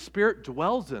when the Holy Spirit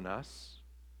dwells in us,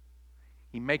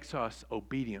 He makes us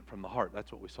obedient from the heart.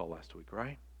 That's what we saw last week,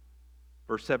 right?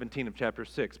 Verse 17 of chapter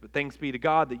 6. But thanks be to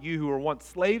God that you who were once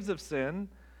slaves of sin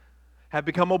have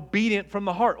become obedient from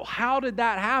the heart. Well, how did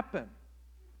that happen?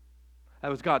 That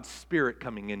was God's Spirit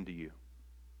coming into you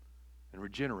and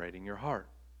regenerating your heart,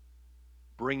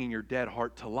 bringing your dead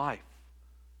heart to life.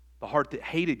 The heart that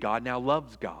hated God now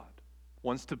loves God,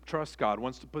 wants to trust God,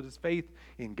 wants to put his faith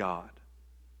in God.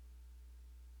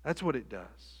 That's what it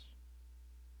does.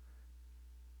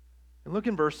 And look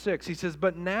in verse 6. He says,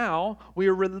 but now we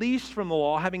are released from the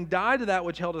law, having died to that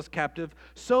which held us captive,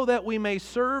 so that we may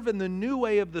serve in the new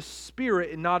way of the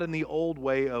Spirit and not in the old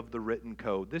way of the written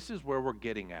code. This is where we're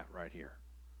getting at right here.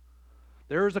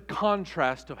 There is a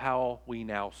contrast of how we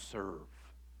now serve,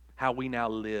 how we now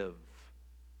live.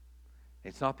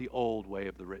 It's not the old way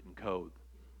of the written code,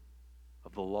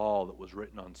 of the law that was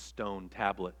written on stone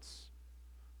tablets,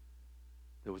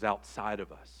 that was outside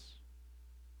of us.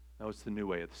 Now it's the new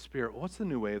way of the Spirit. What's the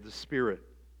new way of the Spirit?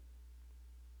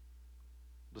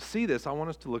 To see this, I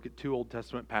want us to look at two Old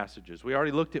Testament passages. We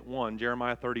already looked at one,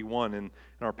 Jeremiah 31, in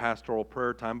our pastoral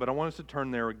prayer time, but I want us to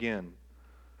turn there again.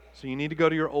 So you need to go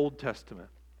to your Old Testament.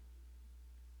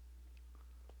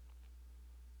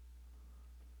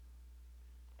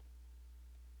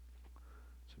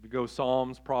 So if you go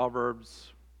Psalms,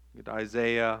 Proverbs, you get to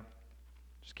Isaiah,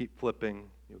 just keep flipping,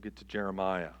 you'll get to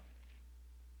Jeremiah.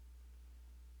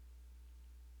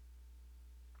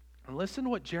 And listen to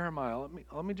what Jeremiah,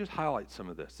 let me just highlight some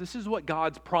of this. This is what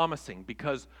God's promising,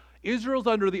 because Israel's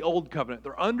under the old covenant.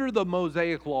 They're under the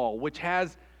Mosaic law, which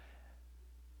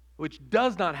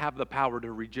does not have the power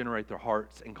to regenerate their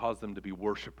hearts and cause them to be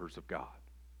worshipers of God.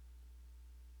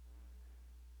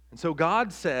 And so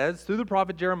God says, through the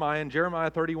prophet Jeremiah, in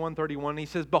Jeremiah 31:31, he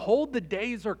says, behold, the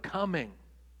days are coming,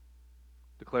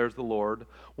 declares the Lord,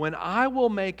 when I will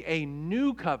make a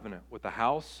new covenant with the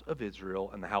house of Israel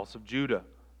and the house of Judah.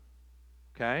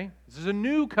 Okay? This is a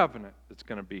new covenant that's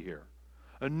going to be here.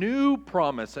 A new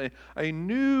promise, a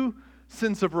new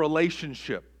sense of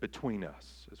relationship between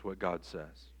us, is what God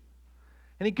says.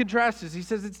 And he contrasts this. He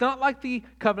says, it's not like the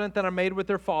covenant that I made with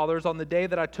their fathers on the day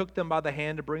that I took them by the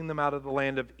hand to bring them out of the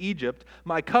land of Egypt.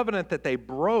 My covenant that they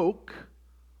broke,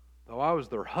 though I was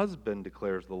their husband,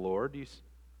 declares the Lord. You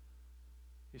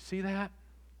see that?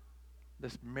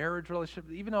 This marriage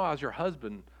relationship, even though I was your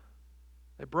husband,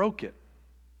 they broke it.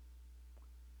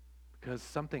 Because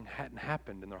something hadn't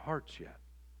happened in their hearts yet.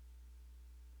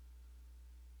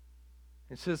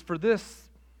 It says, for this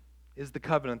is the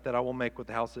covenant that I will make with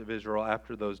the house of Israel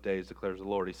after those days, declares the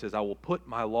Lord. He says, I will put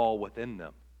my law within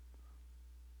them.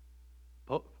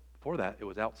 But before that, it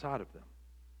was outside of them.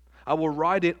 I will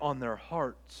write it on their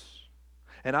hearts.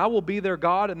 And I will be their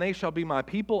God, and they shall be my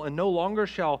people. And no longer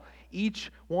shall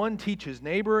each one teach his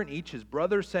neighbor and each his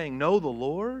brother, saying, know the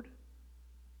Lord.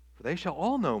 For they shall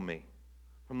all know me.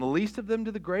 From the least of them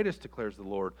to the greatest, declares the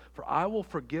Lord. For I will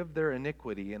forgive their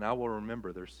iniquity, and I will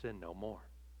remember their sin no more.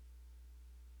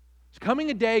 It's coming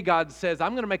a day, God says,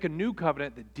 I'm going to make a new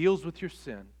covenant that deals with your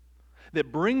sin,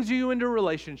 that brings you into a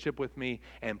relationship with me,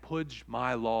 and puts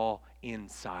my law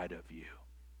inside of you.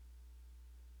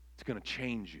 It's going to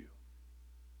change you.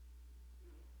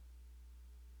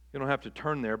 You don't have to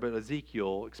turn there, but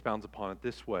Ezekiel expounds upon it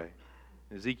this way.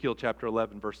 Ezekiel chapter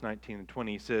 11, verse 19 and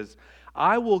 20 says,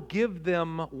 I will give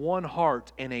them one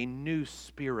heart and a new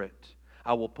spirit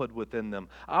I will put within them.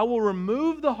 I will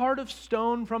remove the heart of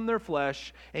stone from their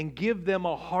flesh and give them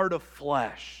a heart of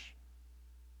flesh,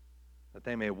 that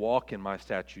they may walk in my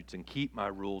statutes and keep my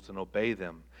rules and obey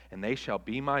them. and they shall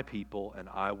be my people, and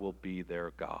I will be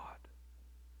their God.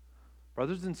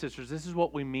 Brothers and sisters, this is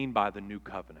what we mean by the new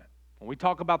covenant. When we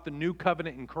talk about the new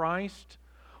covenant in Christ,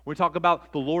 when we talk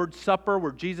about the Lord's Supper,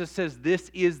 where Jesus says, "This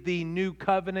is the new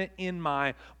covenant in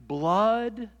my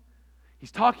blood,"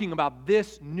 he's talking about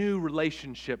this new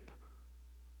relationship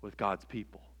with God's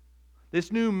people.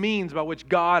 This new means by which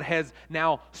God has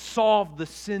now solved the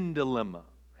sin dilemma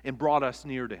and brought us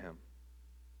near to Him.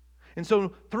 And so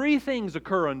 3 things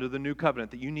occur under the new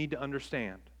covenant that you need to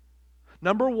understand.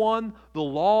 Number 1, the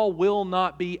law will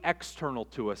not be external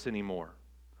to us anymore,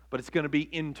 but it's going to be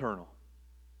internal.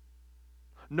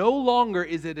 No longer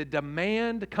is it a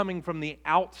demand coming from the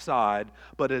outside,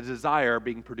 but a desire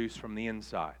being produced from the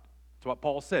inside. That's what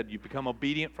Paul said. You become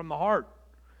obedient from the heart.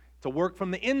 It's a work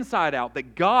from the inside out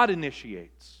that God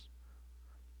initiates.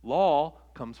 Law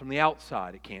comes from the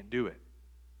outside. It can't do it.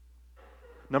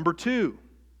 Number 2,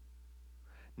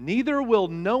 neither will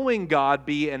knowing God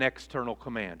be an external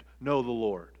command. Know the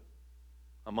Lord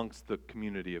amongst the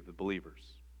community of the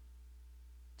believers.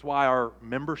 That's why our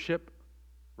membership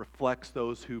reflects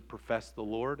those who profess the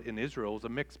Lord. In Israel, it was a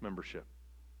mixed membership.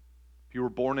 If you were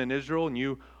born in Israel and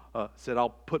you said, "I'll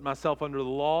put myself under the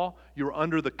law," you were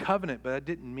under the covenant, but that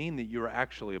didn't mean that you were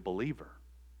actually a believer.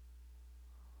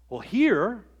 Well,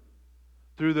 here,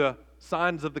 through the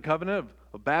signs of the covenant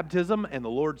of baptism and the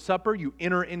Lord's Supper, you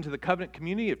enter into the covenant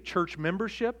community of church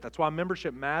membership. That's why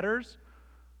membership matters,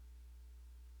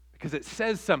 because it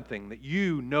says something that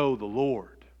you know the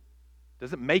Lord. It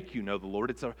doesn't make you know the Lord.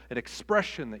 It's an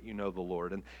expression that you know the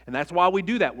Lord. And that's why we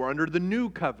do that. We're under the new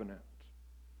covenant.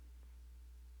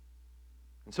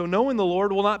 And so knowing the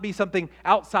Lord will not be something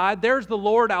outside. There's the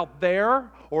Lord out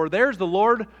there, or there's the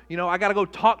Lord, I got to go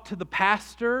talk to the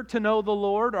pastor to know the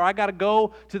Lord, or I got to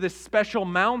go to this special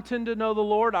mountain to know the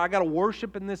Lord, or I got to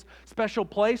worship in this special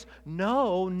place.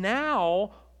 No,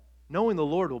 now knowing the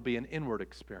Lord will be an inward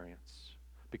experience,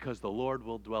 because the Lord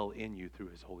will dwell in you through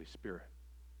His Holy Spirit.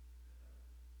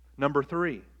 Number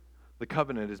 3, the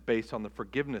covenant is based on the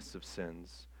forgiveness of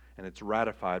sins, and it's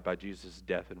ratified by Jesus'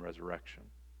 death and resurrection.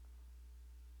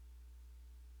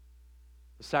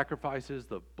 The sacrifices,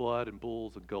 the blood and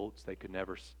bulls and goats, they could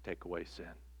never take away sin.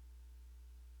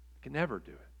 They could never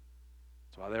do it.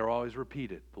 That's why they were always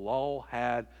repeated. The law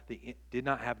did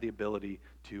not have the ability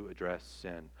to address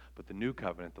sin, but the new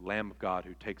covenant, the Lamb of God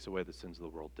who takes away the sins of the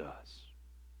world, does.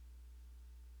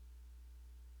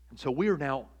 And so we are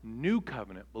now new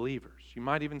covenant believers. You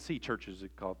might even see churches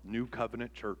called New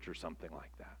Covenant Church or something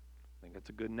like that. I think it's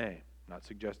a good name. I'm not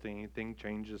suggesting anything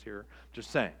changes here.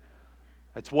 Just saying.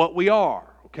 That's what we are,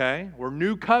 okay? We're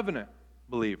new covenant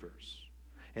believers.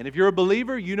 And if you're a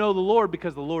believer, you know the Lord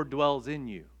because the Lord dwells in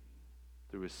you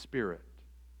through His Spirit.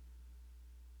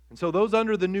 And so those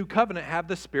under the new covenant have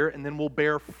the Spirit and then will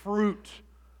bear fruit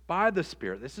by the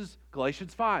Spirit. This is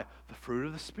Galatians 5, the fruit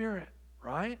of the Spirit,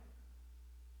 right?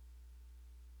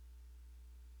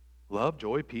 Love,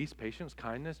 joy, peace, patience,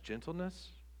 kindness, gentleness,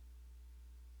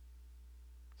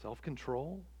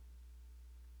 self-control.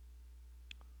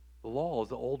 The law is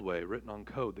the old way written on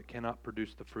code that cannot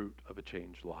produce the fruit of a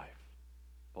changed life,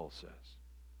 Paul says,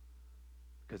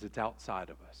 because it's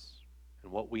outside of us.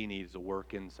 And what we need is a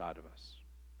work inside of us.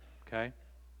 Okay?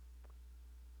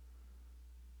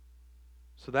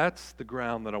 So that's the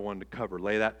ground that I wanted to cover,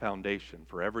 lay that foundation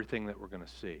for everything that we're going to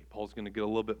see. Paul's going to get a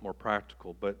little bit more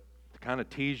practical, but to kind of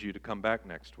tease you to come back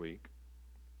next week,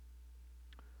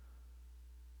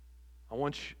 I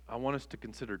want us to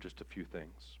consider just a few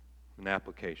things, an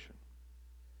application.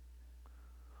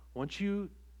 I want you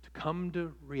to come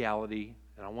to reality,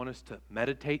 and I want us to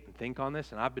meditate and think on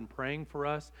this, and I've been praying for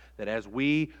us that as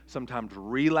we sometimes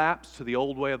relapse to the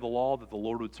old way of the law, that the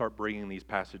Lord would start bringing these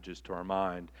passages to our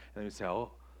mind, and we say,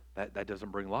 oh, that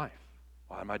doesn't bring life.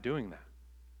 Why am I doing that?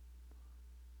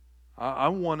 I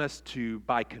want us to,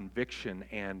 by conviction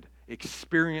and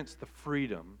experience the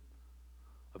freedom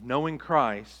of knowing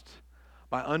Christ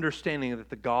by understanding that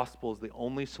the gospel is the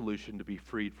only solution to be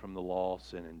freed from the law,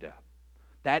 sin, and death.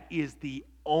 That is the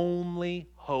only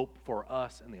hope for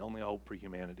us and the only hope for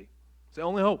humanity. It's the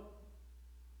only hope.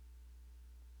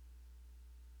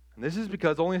 And this is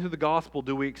because only through the gospel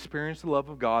do we experience the love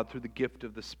of God through the gift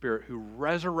of the Spirit who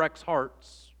resurrects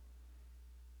hearts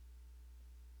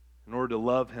in order to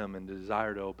love Him and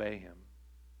desire to obey Him.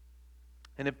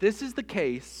 And if this is the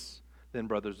case, then,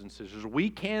 brothers and sisters, we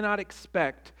cannot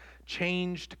expect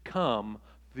change to come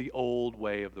the old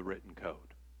way of the written code.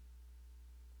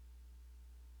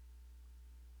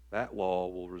 That law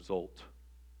will result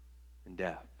in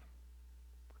death.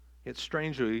 Yet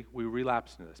strangely, we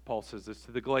relapse into this. Paul says this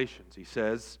to the Galatians. He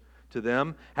says to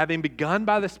them, having begun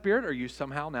by the Spirit, are you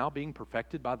somehow now being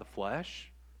perfected by the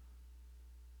flesh?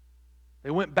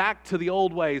 They went back to the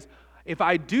old ways. If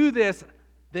I do this,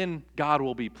 then God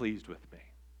will be pleased with me.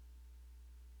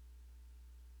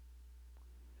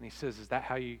 And he says, is that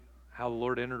how the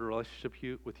Lord entered a relationship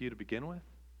with you to begin with?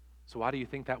 So why do you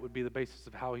think that would be the basis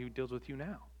of how he deals with you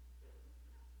now?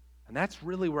 And that's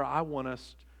really where I want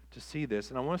us to see this.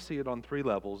 And I want to see it on 3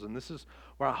 levels. And this is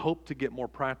where I hope to get more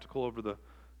practical over the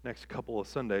next couple of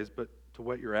Sundays, but to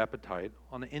whet your appetite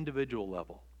on an individual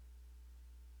level.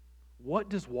 What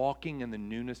does walking in the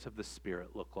newness of the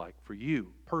Spirit look like for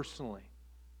you personally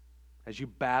as you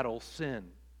battle sin?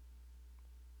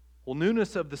 Well,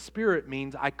 newness of the Spirit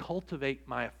means I cultivate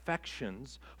my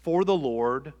affections for the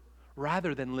Lord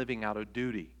rather than living out of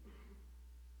duty.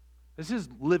 This is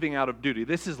living out of duty.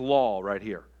 This is law right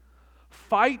here.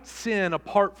 Fight sin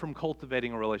apart from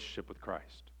cultivating a relationship with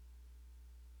Christ.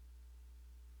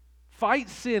 Fight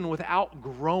sin without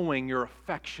growing your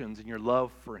affections and your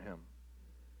love for Him.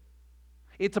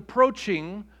 It's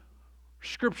approaching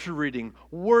Scripture reading,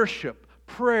 worship,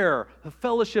 prayer, the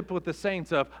fellowship with the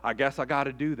saints of, I guess I got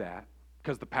to do that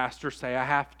because the pastors say I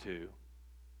have to.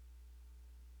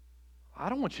 I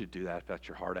don't want you to do that if that's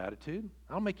your heart attitude.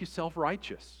 That'll make you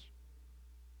self-righteous.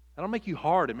 That'll make you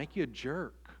hard and make you a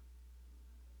jerk.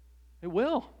 It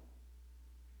will.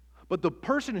 But the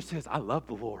person who says, I love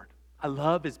the Lord, I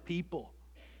love His people.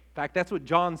 In fact, that's what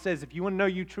John says. If you want to know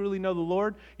you truly know the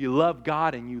Lord, you love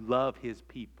God and you love His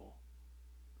people.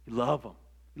 You love them.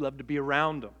 You love to be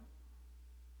around them.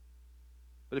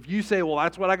 But if you say, well,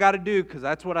 that's what I got to do because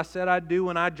that's what I said I'd do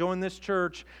when I joined this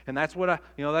church, and that's what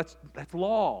that's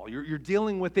law. You're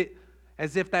dealing with it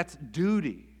as if that's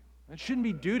duty. It shouldn't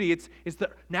be duty. It's the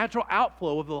natural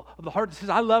outflow of the heart that says,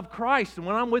 I love Christ. And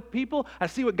when I'm with people, I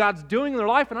see what God's doing in their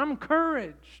life, and I'm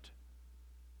encouraged.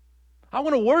 I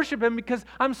want to worship Him because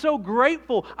I'm so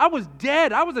grateful. I was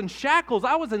dead. I was in shackles.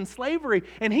 I was in slavery.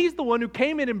 And He's the one who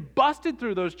came in and busted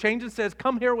through those chains and says,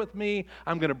 come here with me.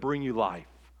 I'm going to bring you life.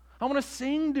 I want to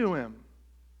sing to Him.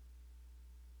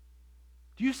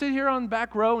 Do you sit here on the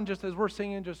back row and just as we're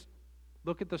singing, just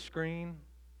look at the screen?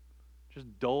 Just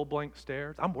dull, blank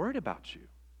stares? I'm worried about you.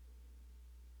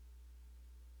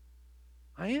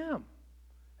 I am.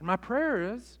 And my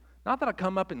prayer is, not that I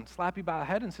come up and slap you by the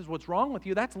head and says, what's wrong with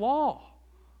you? That's law.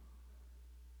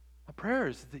 My prayer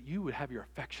is that you would have your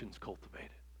affections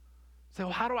cultivated. Say,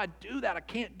 well, how do I do that? I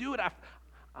can't do it.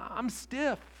 I'm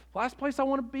stiff. Last place I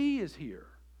want to be is here.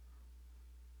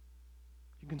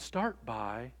 You can start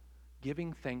by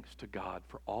giving thanks to God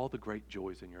for all the great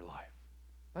joys in your life.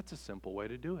 That's a simple way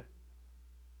to do it.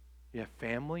 You have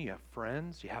family, you have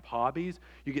friends, you have hobbies,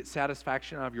 you get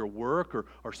satisfaction out of your work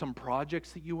or some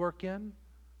projects that you work in.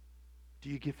 Do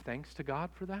you give thanks to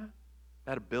God for that?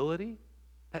 That ability?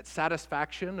 That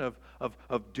satisfaction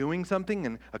of doing something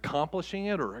and accomplishing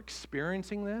it or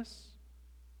experiencing this?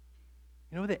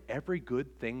 You know that every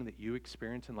good thing that you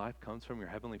experience in life comes from your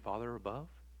Heavenly Father above?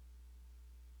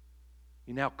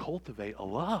 You now cultivate a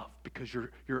love because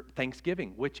you're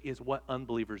thanksgiving, which is what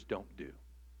unbelievers don't do.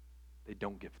 They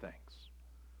don't give thanks.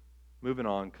 Moving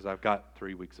on, because I've got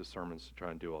 3 weeks of sermons to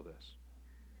try and do all this.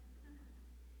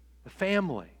 The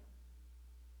family.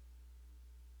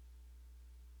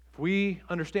 If we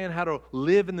understand how to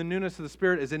live in the newness of the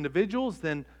Spirit as individuals,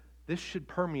 then this should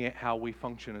permeate how we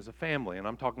function as a family. And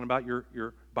I'm talking about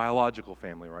your biological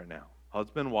family right now.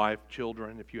 Husband, wife,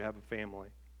 children, if you have a family.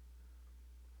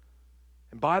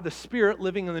 And by the Spirit,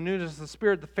 living in the newness of the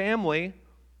Spirit, the family,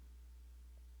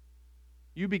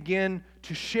 you begin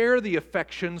to share the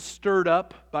affections stirred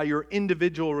up by your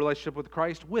individual relationship with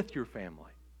Christ with your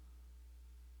family.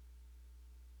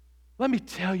 Let me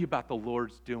tell you about the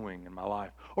Lord's doing in my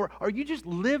life. Or you just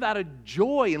live out of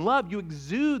joy and love. You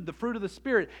exude the fruit of the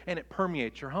Spirit and it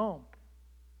permeates your home.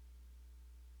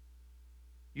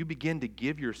 You begin to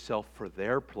give yourself for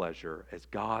their pleasure as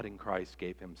God in Christ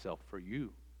gave Himself for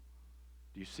you.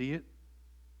 Do you see it?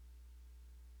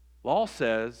 Law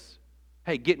says,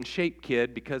 hey, get in shape,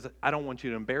 kid, because I don't want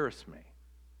you to embarrass me.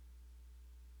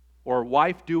 Or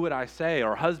wife, do what I say.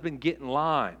 Or husband, get in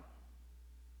line.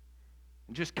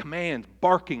 And just commands,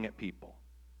 barking at people.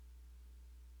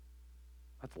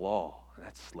 That's law.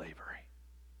 That's slavery.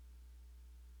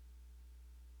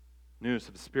 Newness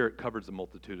of the Spirit covers a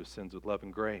multitude of sins with love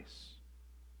and grace.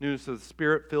 Newness of the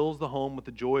Spirit fills the home with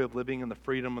the joy of living in the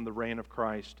freedom and the reign of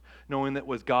Christ, knowing that it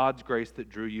was God's grace that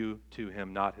drew you to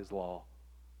Him, not His law.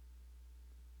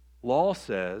 Law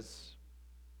says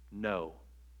no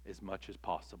as much as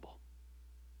possible.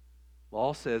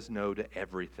 Law says no to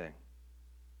everything,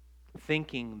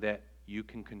 thinking that you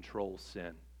can control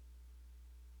sin.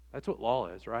 That's what law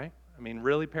is, right? I mean,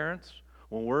 really, parents?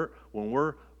 When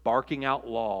we're barking out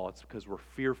law, it's because we're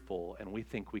fearful and we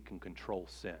think we can control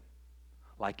sin.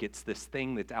 Like it's this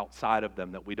thing that's outside of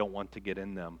them that we don't want to get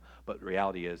in them. But the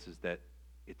reality is that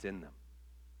it's in them.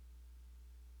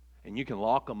 And you can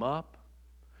lock them up.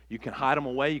 You can hide them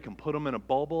away. You can put them in a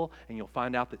bubble. And you'll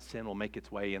find out that sin will make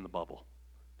its way in the bubble.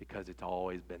 Because it's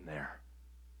always been there.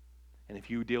 And if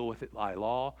you deal with it by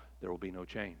law, there will be no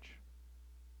change.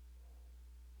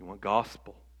 You want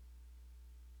gospel.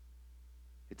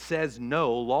 It says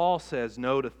no. Law says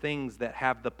no to things that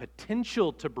have the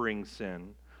potential to bring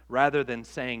sin rather than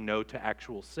saying no to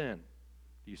actual sin.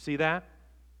 Do you see that?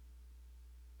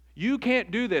 You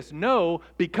can't do this. No,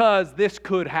 because this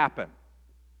could happen.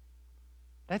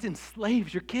 That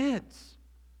enslaves your kids.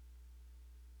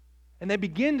 And they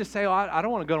begin to say, I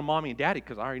don't want to go to mommy and daddy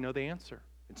because I already know the answer.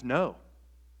 It's no.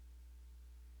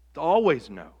 It's always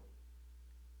no.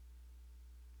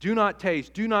 Do not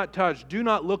taste, do not touch, do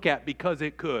not look at because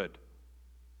it could.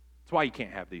 That's why you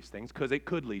can't have these things, because it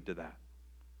could lead to that.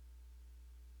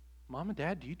 Mom and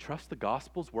Dad, do you trust the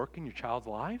gospel's work in your child's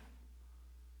life?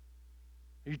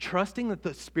 Are you trusting that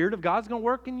the Spirit of God's going to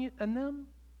work in them?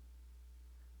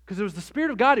 Because it was the Spirit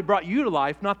of God who brought you to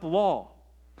life, not the law.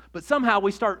 But somehow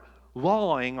we start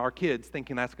lawing our kids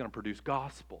thinking that's going to produce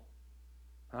gospel.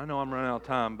 I know I'm running out of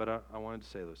time, but I wanted to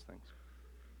say those things.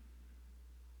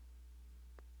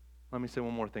 Let me say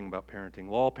one more thing about parenting.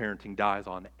 Law parenting dies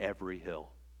on every hill.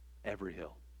 Every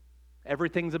hill.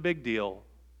 Everything's a big deal.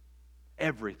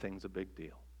 Everything's a big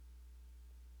deal.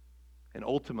 And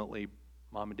ultimately,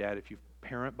 Mom and Dad, if you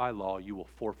parent by law, you will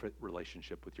forfeit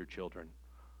relationship with your children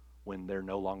when they're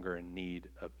no longer in need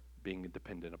of being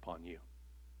dependent upon you.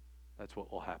 That's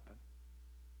what will happen.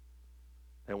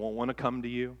 They won't want to come to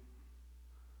you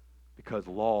because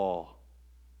law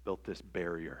built this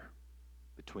barrier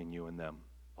between you and them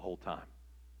the whole time.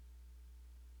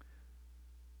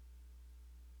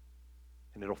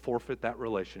 And it'll forfeit that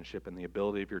relationship and the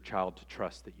ability of your child to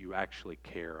trust that you actually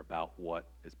care about what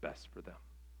is best for them.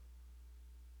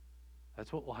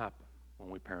 That's what will happen when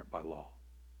we parent by law.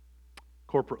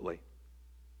 Corporately,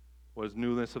 what does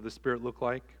newness of the Spirit look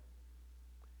like?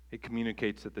 It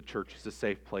communicates that the church is a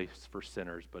safe place for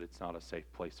sinners, but it's not a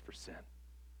safe place for sin.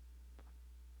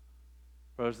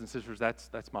 Brothers and sisters, that's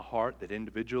my heart, that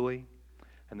individually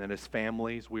and then as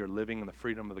families we are living in the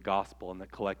freedom of the gospel, and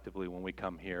that collectively when we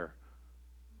come here,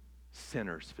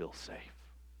 sinners feel safe.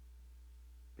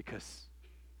 Because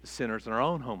the sinners in our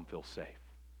own home feel safe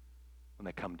when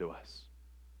they come to us.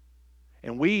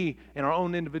 And we, in our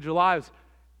own individual lives,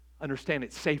 understand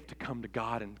it's safe to come to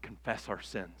God and confess our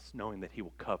sins, knowing that He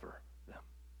will cover them.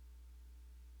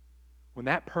 When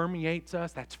that permeates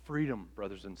us, that's freedom,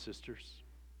 brothers and sisters.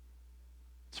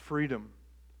 It's freedom.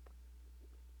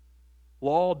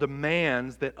 Law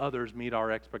demands that others meet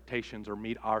our expectations or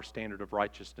meet our standard of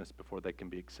righteousness before they can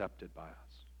be accepted by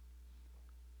us.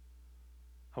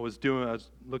 I was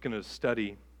looking at a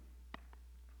study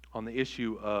on the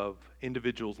issue of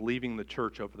individuals leaving the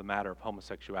church over the matter of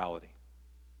homosexuality.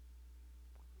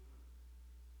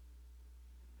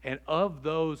 And of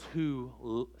those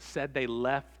who said they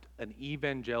left an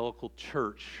evangelical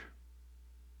church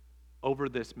over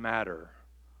this matter,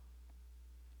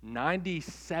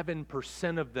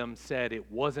 97% of them said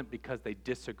it wasn't because they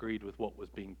disagreed with what was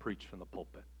being preached from the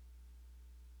pulpit.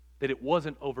 That it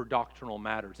wasn't over doctrinal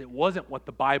matters. It wasn't what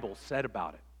the Bible said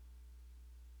about it.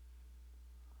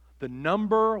 The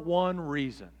number one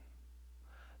reason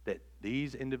that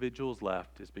these individuals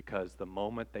left is because the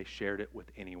moment they shared it with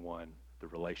anyone, the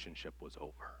relationship was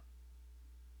over.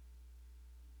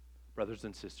 Brothers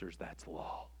and sisters, that's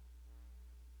law.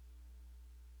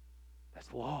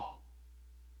 That's law.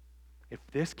 If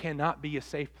this cannot be a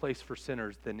safe place for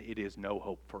sinners, then it is no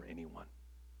hope for anyone.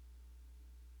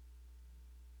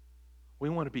 We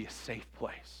want to be a safe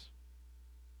place.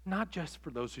 Not just for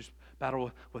those who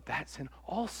battle with that sin,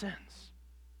 all sins.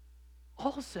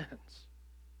 All sins.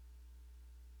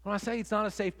 When I say it's not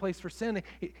a safe place for sin,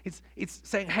 it's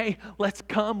saying, hey, let's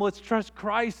come, let's trust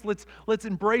Christ, let's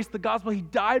embrace the gospel. He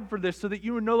died for this so that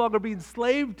you would no longer be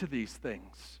enslaved to these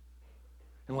things.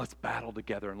 And let's battle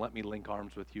together, and let me link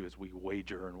arms with you as we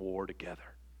wager and war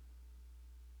together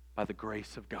by the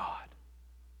grace of God.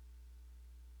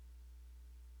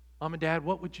 Mom and Dad,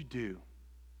 what would you do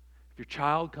if your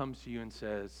child comes to you and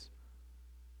says,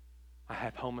 I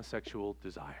have homosexual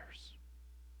desires?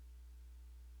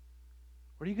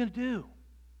 What are you going to do?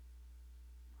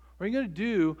 What are you going to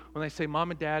do when they say,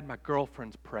 Mom and Dad, my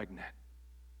girlfriend's pregnant?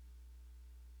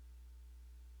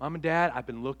 Mom and Dad, I've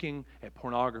been looking at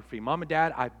pornography. Mom and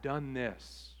Dad, I've done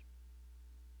this.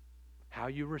 How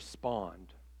you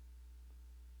respond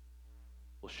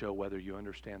will show whether you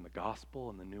understand the gospel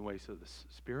and the new ways of the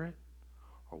Spirit,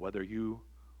 or whether you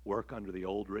work under the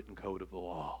old written code of the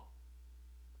law.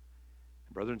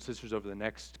 And brothers and sisters, over the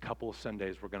next couple of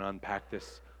Sundays, we're going to unpack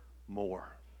this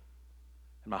more.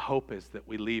 And my hope is that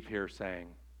we leave here saying,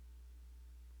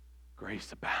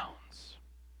 grace abounds,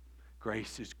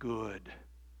 grace is good,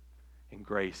 and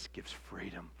grace gives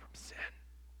freedom from sin.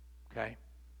 Okay?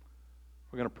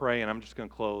 We're going to pray, and I'm just going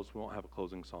to close. We won't have a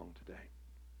closing song today.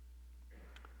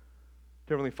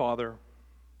 Dear Heavenly Father,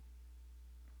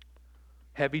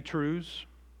 heavy truths,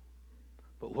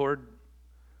 but Lord,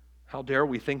 how dare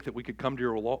we think that we could come to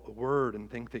your word and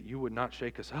think that you would not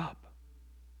shake us up.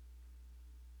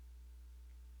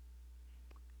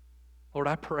 Lord,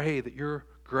 I pray that your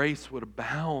grace would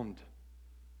abound,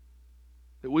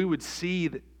 that we would see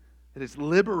that it is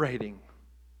liberating.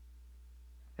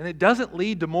 And it doesn't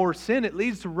lead to more sin, it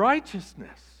leads to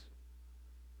righteousness.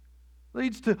 It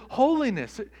leads to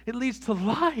holiness, it leads to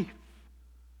life.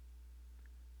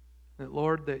 That,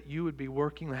 Lord, that you would be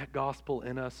working that gospel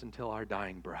in us until our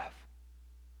dying breath.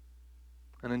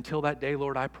 And until that day,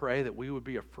 Lord, I pray that we would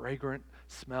be a fragrant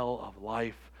smell of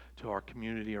life to our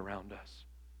community around us.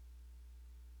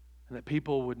 And that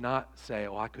people would not say,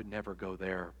 oh, I could never go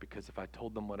there because if I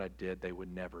told them what I did, they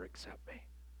would never accept me.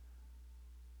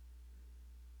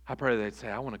 I pray they'd say,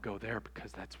 I want to go there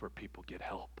because that's where people get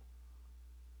help.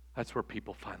 That's where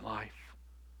people find life.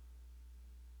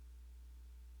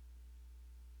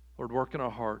 Lord, work in our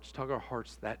hearts, tug our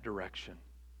hearts that direction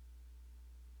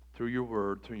through your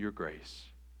word, through your grace.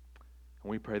 And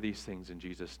we pray these things in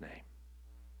Jesus' name.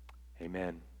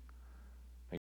 Amen.